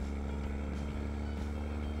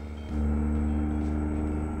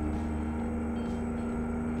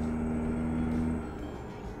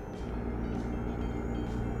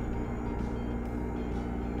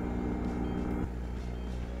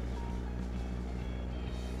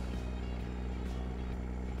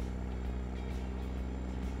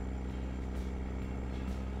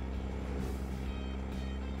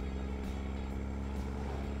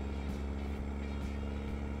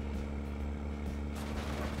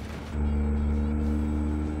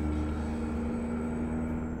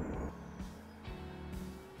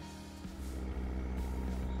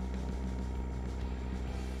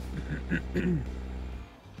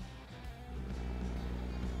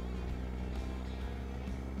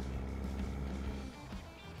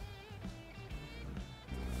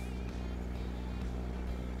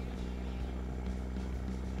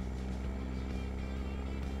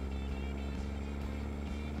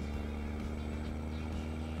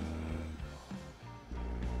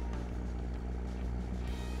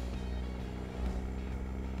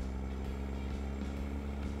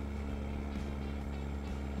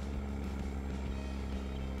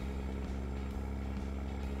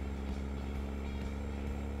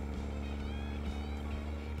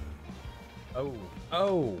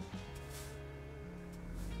 Oh.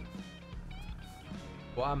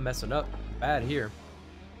 Well, I'm messing up bad here.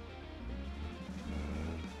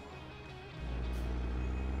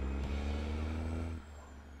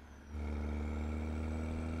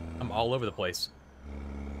 I'm all over the place.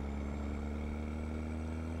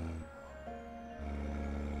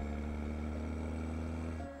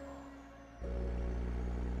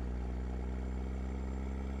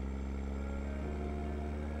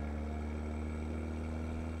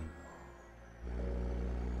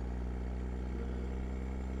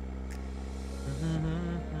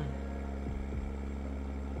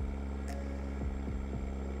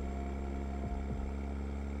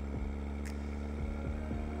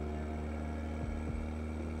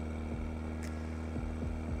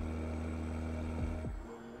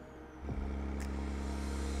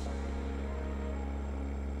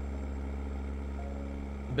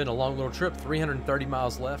 Been a long little trip, 330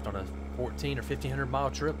 miles left on a 14 or 1500 mile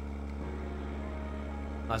trip.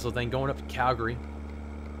 Nice little thing going up to Calgary.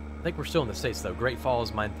 I think we're still in the States though. Great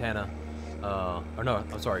Falls, Montana. Or no,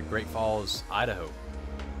 I'm sorry, Great Falls, Idaho.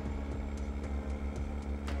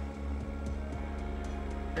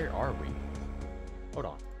 Where are we? Hold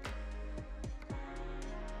on.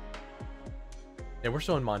 Yeah, we're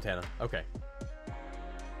still in Montana. Okay.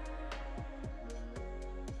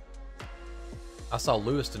 I saw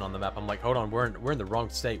Lewiston on the map. I'm like, hold on, we're in the wrong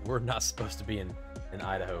state. We're not supposed to be in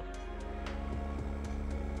Idaho.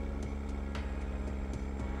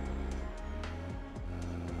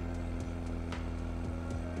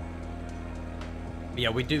 But yeah,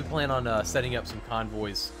 we do plan on setting up some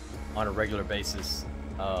convoys on a regular basis,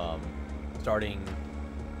 starting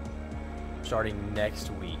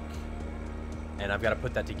next week. And I've got to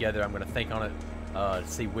put that together. I'm going to think on it to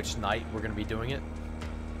see which night we're going to be doing it.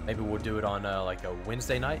 Maybe we'll do it on like a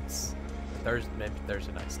Wednesday nights, maybe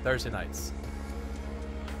Thursday nights. Thursday nights.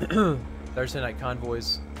 Thursday night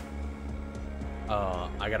convoys.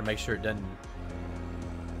 I got to make sure it doesn't.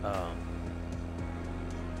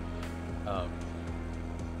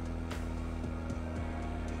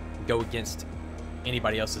 go against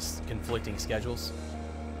anybody else's conflicting schedules.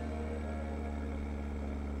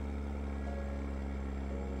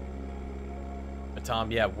 But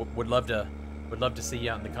Tom, yeah, would love to see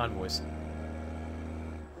you out in the convoys.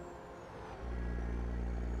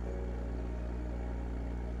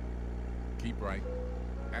 Keep right.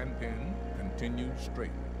 And pin. Continue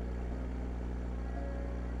straight.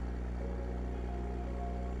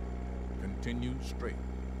 Continue straight.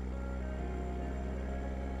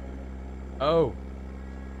 Oh.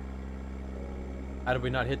 How did we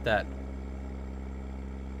not hit that?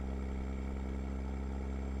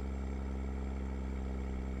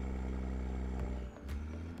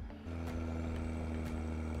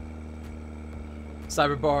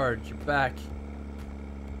 Cyberbard, you're back.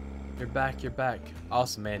 You're back, you're back.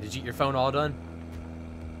 Awesome, man. Did you get your phone all done?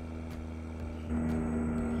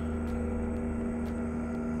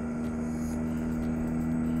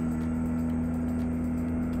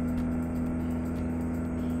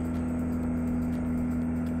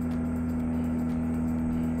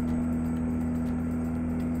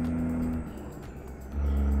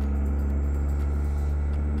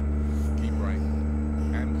 Keep right.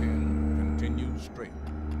 And pin. Continue straight.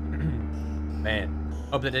 Man,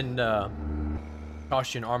 hope that didn't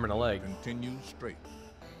cost you an arm and a leg. Continue straight.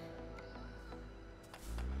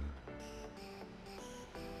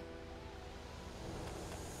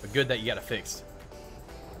 But good that you got it fixed.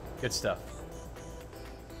 Good stuff.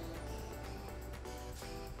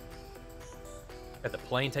 Got the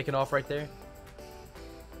plane taking off right there.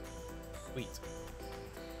 Sweet.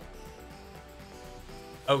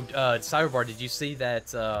 Oh, Cyberbar, did you see that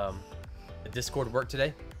the Discord worked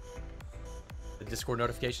today? The Discord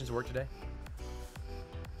notifications work today?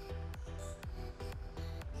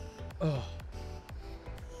 Oh.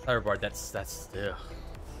 Cyberbar, that's ugh.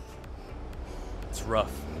 It's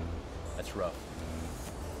rough. That's rough.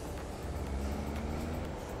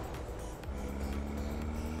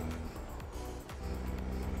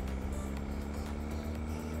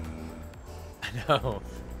 I know.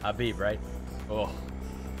 Habib, right? Oh.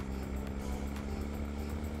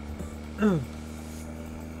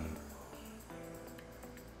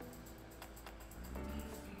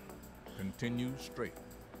 Continue straight.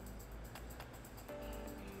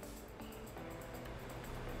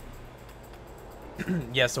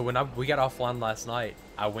 Yeah, so when we got offline last night,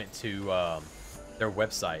 I went to their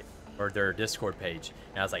website or their Discord page,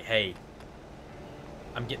 and I was like, hey,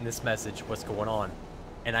 I'm getting this message, what's going on?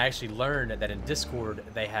 And I actually learned that in Discord,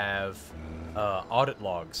 they have audit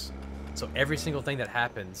logs. So every single thing that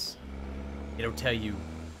happens, it'll tell you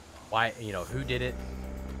why, you know, who did it,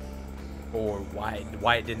 or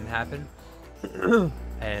why it didn't happen.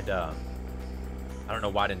 And I don't know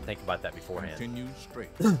why I didn't think about that beforehand. Continue straight.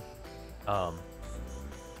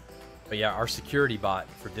 But yeah, our security bot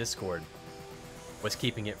for Discord was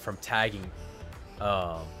keeping it from tagging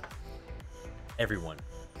everyone.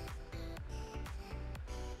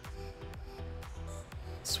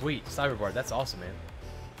 Sweet, Cyberbar, that's awesome, man.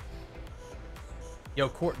 Yo,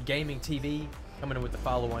 Court Gaming TV coming in with the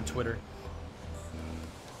follow on Twitter.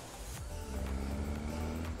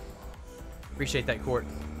 Appreciate that, Court.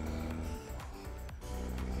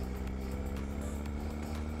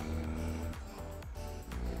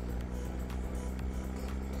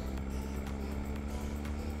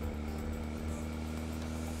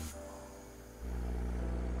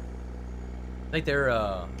 I think they're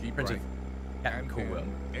Keep friends right. with Captain And Coolwell.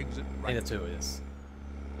 pin. Exit I right. think that's who it is.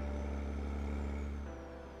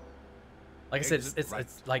 Like I said, Exit it's right.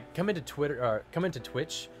 like come into Twitter or come into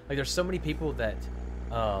Twitch. Like there's so many people that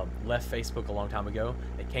left Facebook a long time ago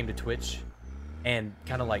that came to Twitch and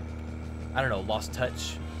kind of like, I don't know, lost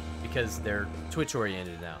touch because they're Twitch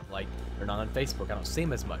oriented now. Like they're not on Facebook. I don't see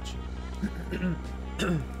them as much.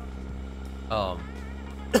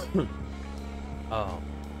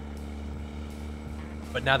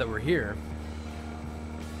 But now that we're here,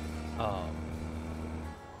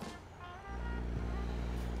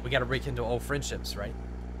 we got to rekindle old friendships, right?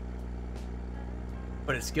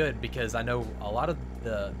 But it's good because I know a lot of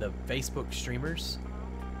the Facebook streamers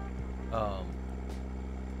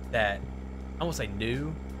that I won't say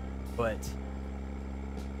new, but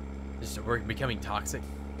just we're becoming toxic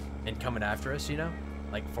and coming after us, you know,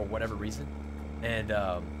 like for whatever reason. And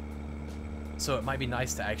so it might be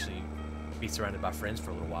nice to actually be surrounded by friends for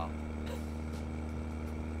a little while.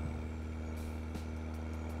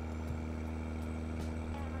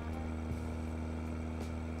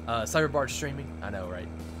 Cyberbard streaming? I know, right?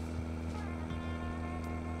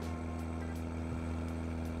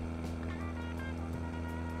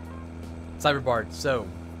 Cyberbard, so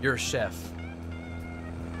you're a chef.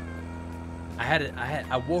 I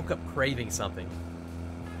I woke up craving something.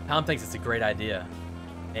 Tom thinks it's a great idea,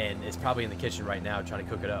 and is probably in the kitchen right now trying to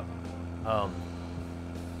cook it up.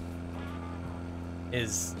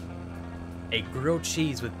 Is a grilled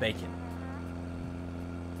cheese with bacon.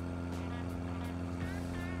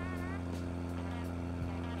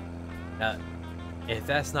 Now, if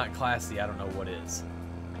that's not classy, I don't know what is.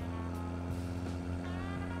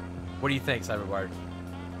 What do you think, Cyberward?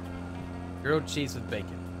 Grilled cheese with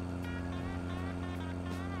bacon.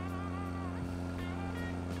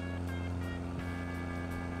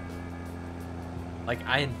 Like,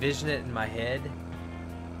 I envision it in my head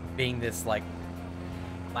being this, like,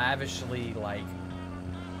 lavishly, like,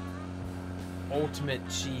 ultimate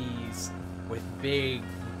cheese with big,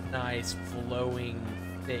 nice, flowing,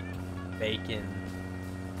 thick bacon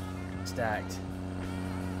stacked.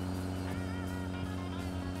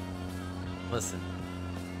 Listen,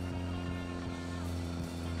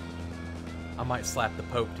 I might slap the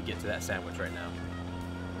Pope to get to that sandwich right now.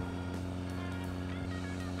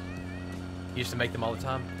 Used to make them all the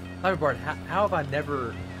time. Cyberbard, how have I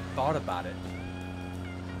never thought about it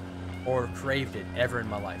or craved it ever in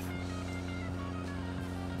my life?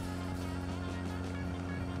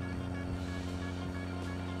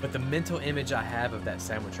 But the mental image I have of that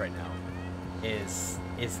sandwich right now is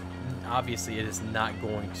obviously it is not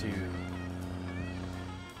going to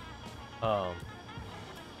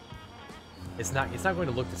it's not going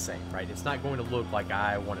to look the same, right? It's not going to look like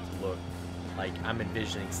I want it to look. Like I'm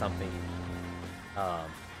envisioning something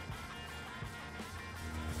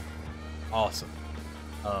awesome.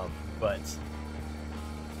 But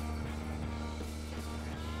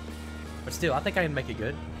still, I think I can make it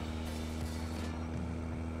good.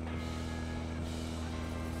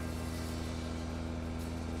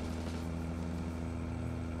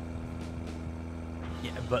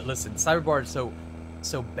 Yeah, but listen, Cyberbard,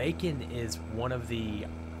 so bacon is one of the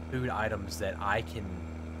food items that I can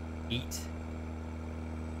eat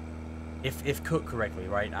if cooked correctly,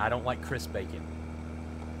 right? I don't like crisp bacon.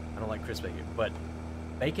 But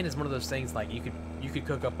bacon is one of those things, like you could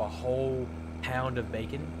cook up a whole pound of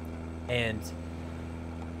bacon and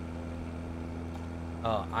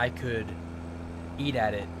I could eat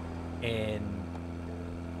at it and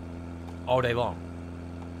all day long.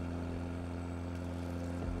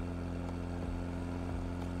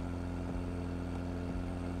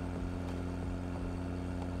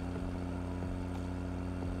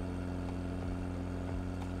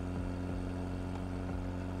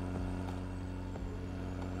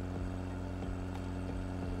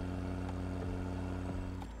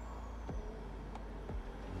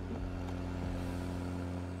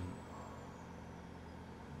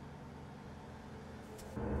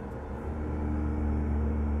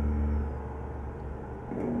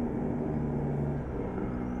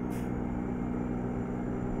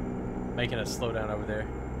 Making us slow down over there.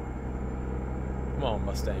 Come on,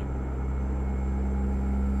 Mustang.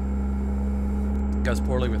 Goes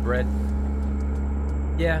poorly with bread.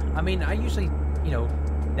 Yeah, I mean, I usually,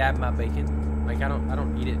 dab my bacon. Like I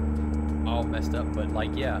don't eat it all messed up, but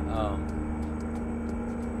like yeah,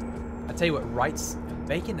 I tell you what, Wright's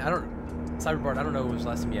bacon. Cyberbard, I don't know when was the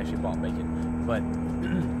last time you actually bought bacon, but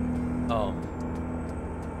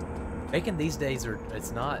bacon these days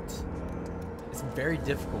it's very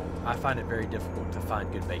difficult. I find it very difficult to find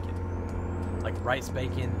good bacon. Like Wright's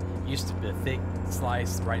bacon used to be a thick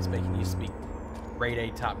slice. Wright's bacon used to be grade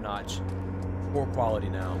A, top notch, poor quality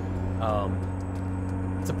now.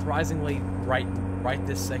 Surprisingly, right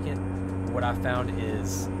this second, what I found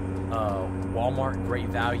is Walmart Great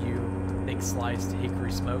Value thick sliced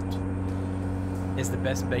hickory smoked is the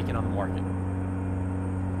best bacon on the market.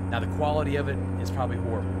 Now the quality of it is probably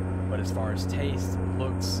horrible, but as far as taste,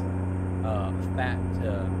 looks, fat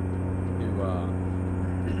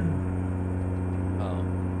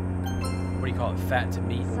what do you call it? Fat to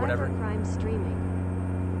meat or whatever. Cybercrime streaming.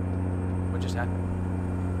 What just happened?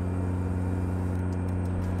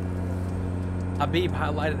 Habib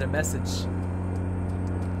highlighted a message.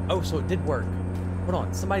 Oh, so it did work. Hold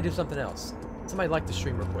on, somebody do something else. Somebody like the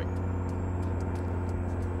stream real quick.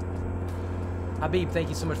 Habib, thank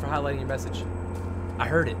you so much for highlighting your message. I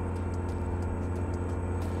heard it.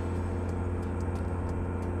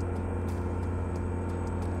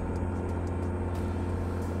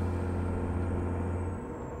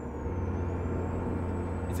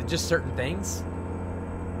 Is it just certain things?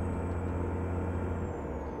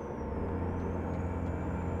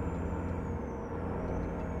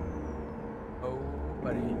 Oh,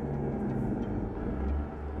 buddy.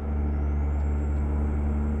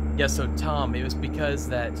 Yeah, so Tom, it was because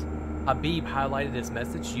that Habib highlighted his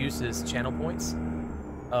message, used his channel points,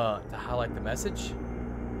 to highlight the message.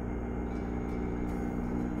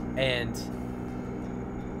 And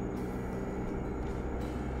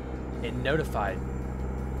it notified.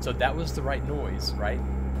 So that was the right noise, right?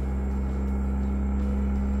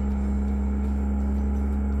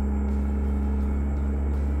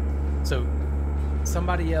 So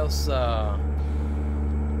somebody else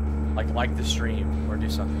like the stream or do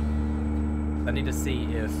something. I need to see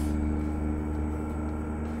if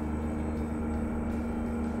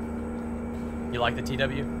you like the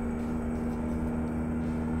TW.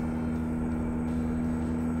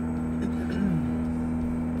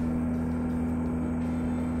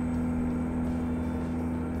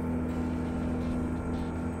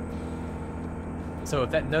 So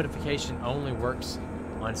if that notification only works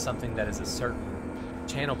on something that is a certain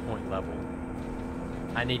channel point level,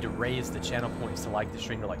 I need to raise the channel points to like the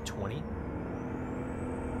stream to like 20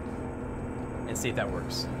 and see if that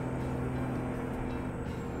works.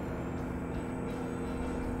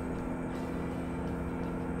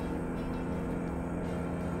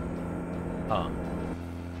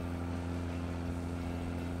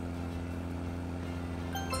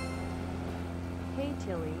 Hey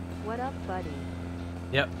Tilly, what up, buddy?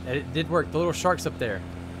 Yep, it did work. The little shark's up there.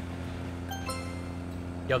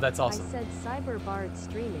 Yo, that's awesome. I said Cyberbard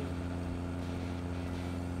streaming.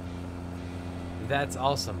 That's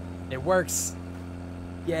awesome. It works.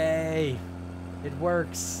 Yay. It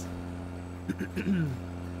works.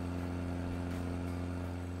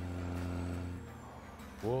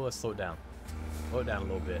 Whoa, let's slow it down. Slow it down a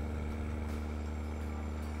little bit.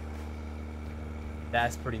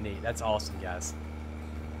 That's pretty neat. That's awesome, guys.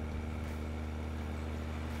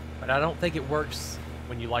 But I don't think it works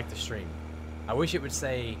when you like the stream. I wish it would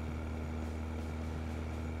say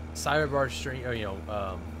Cyberbard stream,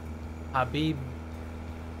 or Habib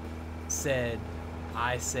said,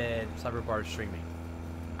 I said Cyberbard streaming.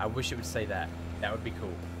 I wish it would say that. That would be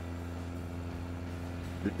cool.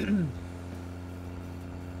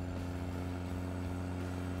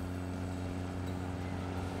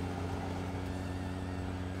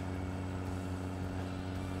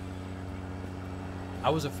 I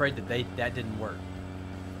was afraid that that didn't work.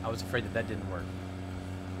 I was afraid that didn't work.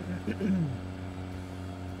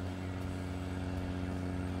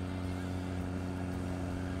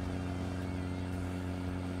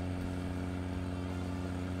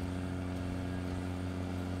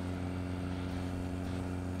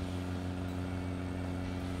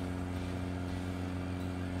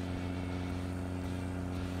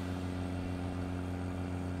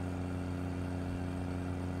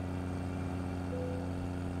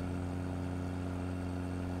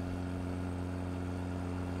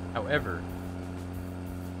 However,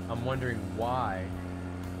 I'm wondering why.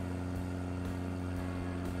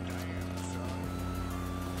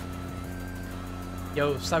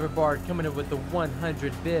 Yo, Cyberbard coming in with the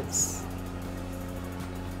 100 bits.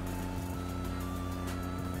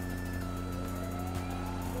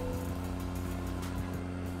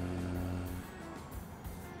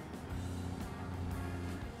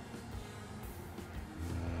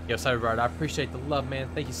 Yo, Cyberbard, I appreciate the love, man.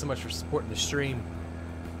 Thank you so much for supporting the stream.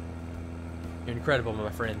 You're incredible,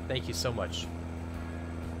 my friend. Thank you so much.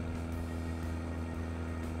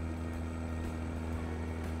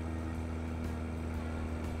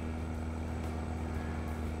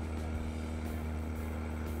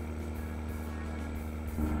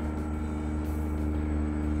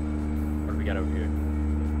 What do we got over here?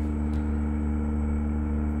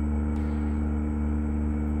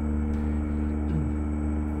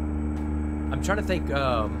 I'm trying to think,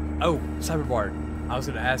 oh, Cyberbard. I was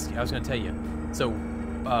gonna tell you. So,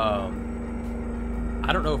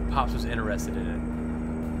 I don't know if Pops was interested in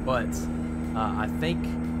it, but I think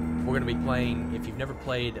we're gonna be playing. If you've never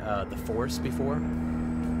played The Forest before,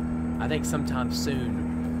 I think sometime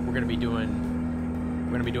soon we're gonna be doing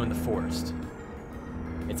The Forest.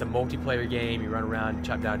 It's a multiplayer game. You run around, you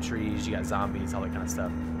chop down trees, you got zombies, all that kind of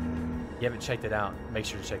stuff. If you haven't checked it out, make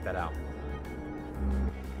sure to check that out.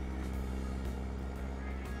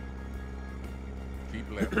 Keep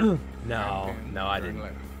left. No, I didn't.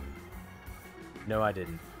 Left. No, I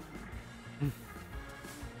didn't.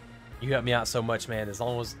 You help me out so much, man. As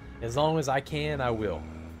long as I can, I will.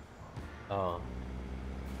 Now,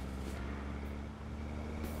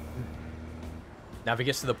 if it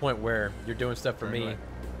gets to the point where you're doing stuff for me,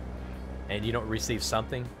 and you don't receive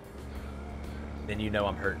something, then you know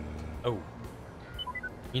I'm hurting. Oh,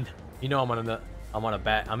 you know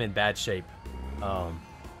I'm in bad shape.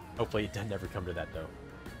 Hopefully it doesn't ever come to that though.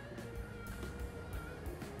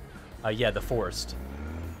 Yeah, The Forest.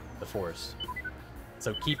 The Forest.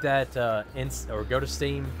 So keep that or go to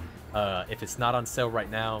Steam, If it's not on sale right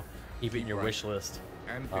now, keep it in Keep your right. wish list.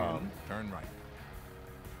 And turn right.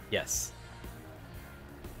 Yes.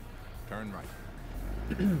 Turn right.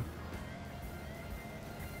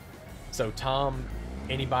 So Tom,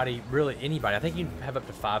 anybody, really anybody, I think you can have up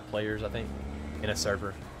to 5 players, I think, in a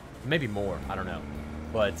server. Maybe more, I don't know.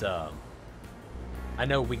 But I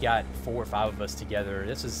know we got 4 or 5 of us together.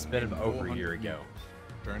 This has been over a year ago.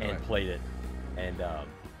 Turn And right. played it. And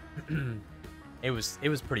it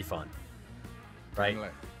was pretty fun. Right? Turn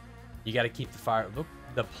left. You got to keep the fire. Look,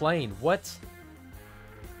 the plane. What?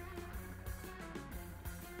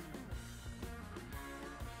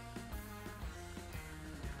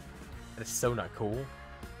 That is so not cool.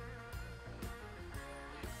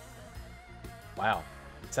 Wow.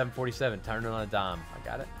 747. Turn it on a dime. I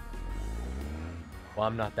got it. Well,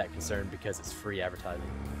 I'm not that concerned because it's free advertising.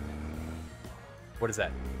 What is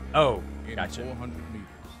that? Oh, In gotcha. 400 meters.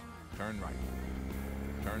 Turn right.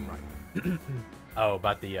 Turn right. Oh,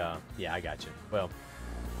 about the yeah, I got you. Well,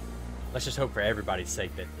 let's just hope for everybody's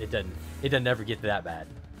sake that it doesn't ever get that bad.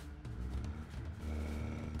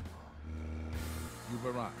 You've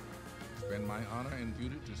arrived. It's been my honor and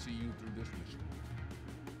duty to see you through this mission.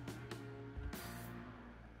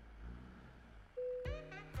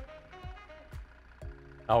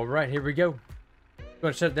 All right, here we go.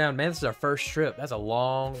 Going to shut it down, man. This is our first trip. That's a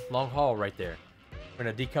long haul right there. We're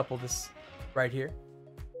gonna decouple this right here.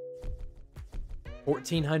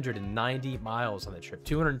 1,490 miles on the trip.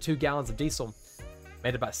 202 gallons of diesel.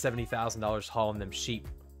 Made about $70,000 hauling them sheep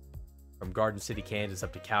from Garden City, Kansas,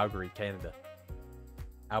 up to Calgary, Canada.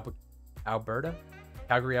 Alberta?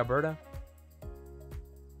 Calgary, Alberta?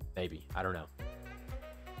 Maybe. I don't know.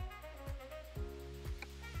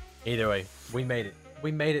 Either way, we made it.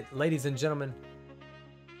 We made it, ladies and gentlemen.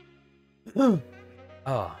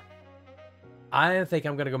 Oh, I think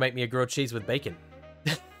I'm gonna go make me a grilled cheese with bacon.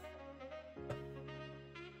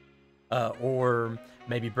 Or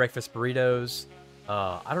maybe breakfast burritos.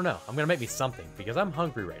 I don't know. I'm gonna make me something because I'm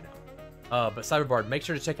hungry right now. But Cyberbard, make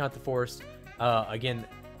sure to check out the forest. Again,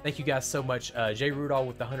 thank you guys so much. Jay Rudall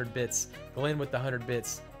with the 100 bits, Glenn with the 100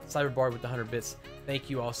 bits, Cyberbard with the 100 bits. Thank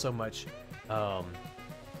you all so much.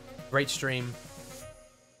 Great stream.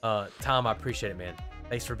 Tom, I appreciate it, man.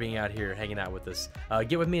 Thanks for being out here, hanging out with us.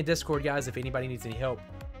 Get with me in Discord, guys, if anybody needs any help.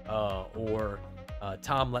 Or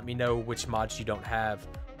Tom, let me know which mods you don't have.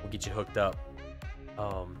 We'll get you hooked up.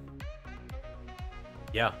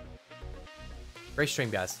 Yeah. Great stream,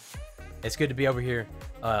 guys. It's good to be over here.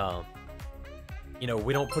 You know,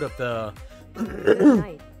 we don't put up the... Good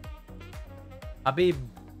night. Habib,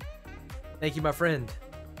 thank you, my friend.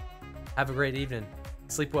 Have a great evening.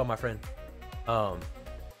 Sleep well, my friend.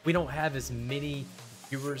 We don't have as many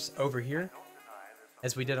viewers over here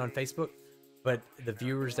as we did on Facebook, but the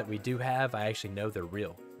viewers that we do have, I actually know they're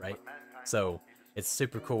real, right? So it's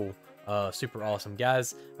super cool, super awesome,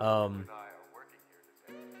 guys.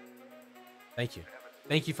 Thank you.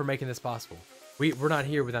 Thank you for making this possible. We're not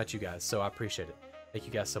here without you guys, so I appreciate it. Thank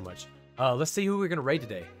you guys so much. Let's see who we're gonna raid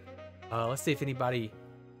today. Let's see if anybody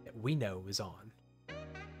that we know is on.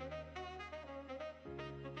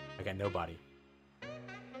 I got nobody.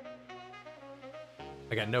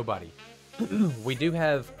 I got nobody. We do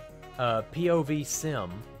have POV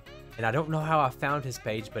Sim, and I don't know how I found his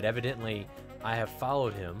page, but evidently I have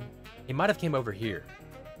followed him. He might have came over here.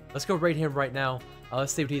 Let's go raid him right now.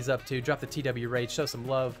 Let's see what he's up to. Drop the TW raid, show some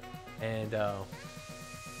love, and we'll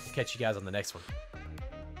catch you guys on the next one.